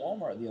at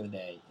Walmart the other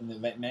day in the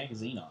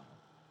magazine aisle,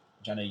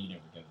 which I know you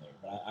never go there,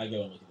 but I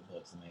go and look at the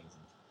books and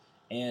magazines.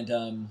 And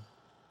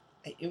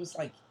it was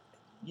like,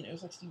 it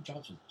was like Steve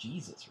Jobs was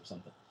Jesus or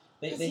something.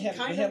 They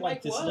had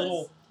like this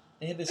little,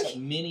 they had this like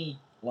mini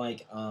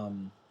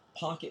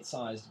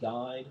pocket-sized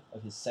guide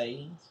of his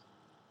sayings.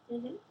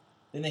 Mm-hmm.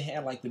 Then they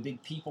had like the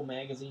big People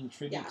magazine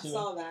tribute to him. Yeah,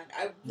 I saw that.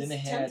 I was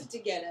tempted to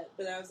get it,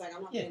 but I was like,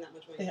 I'm not paying that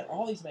much money. They had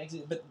all these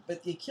magazines, but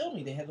it killed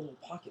me. They had the little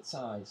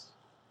pocket-sized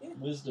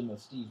wisdom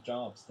of Steve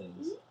Jobs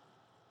things.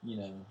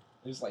 Mm-hmm.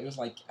 It was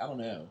like I don't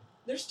know.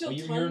 There's still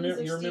tons of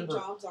Steve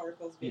Jobs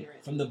articles being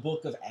written from the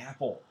Book of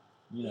Apple.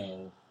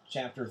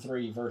 Chapter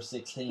 3, verse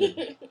 16.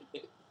 It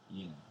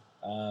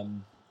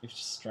was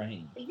just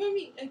strange. But I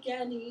mean,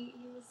 again, he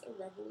was a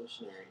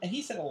revolutionary, and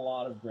he said a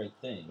lot of great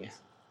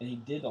things, and he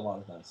did a lot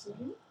of nice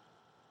things.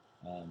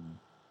 Mm-hmm.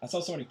 I saw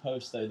somebody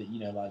post though that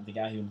like the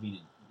guy who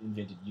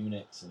invented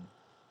Unix and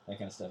that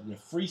kind of stuff,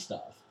 free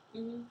stuff.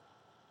 Mm-hmm.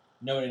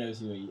 Nobody knows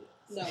who he is.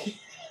 No,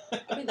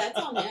 I mean that's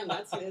on him.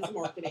 That's his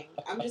marketing.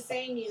 I'm just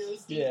saying,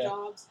 Steve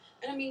Jobs,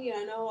 and I mean,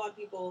 I know a lot of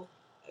people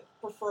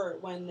prefer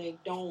it when they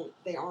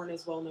aren't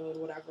as well known,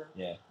 whatever.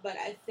 Yeah. But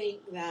I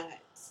think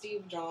that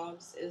Steve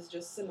Jobs is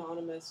just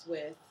synonymous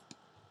with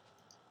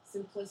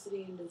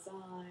simplicity in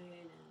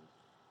design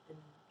and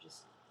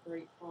just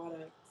great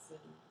products, and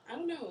I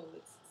don't know,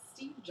 it's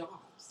Steve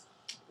Jobs.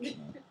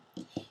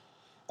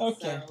 Okay.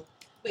 So,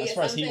 as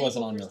far as he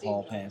wasn't on your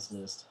hall pass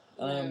list.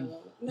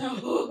 No.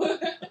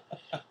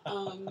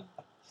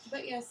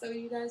 But yeah, so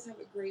you guys have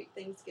a great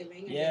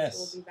Thanksgiving. I guess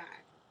we'll be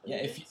back. Yeah,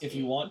 if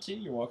you want to,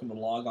 you're welcome to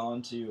log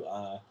on to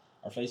our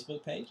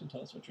Facebook page and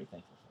tell us what you're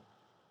thankful for.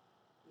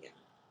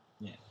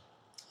 Yeah.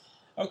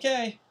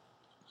 Okay.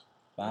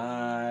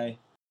 Bye.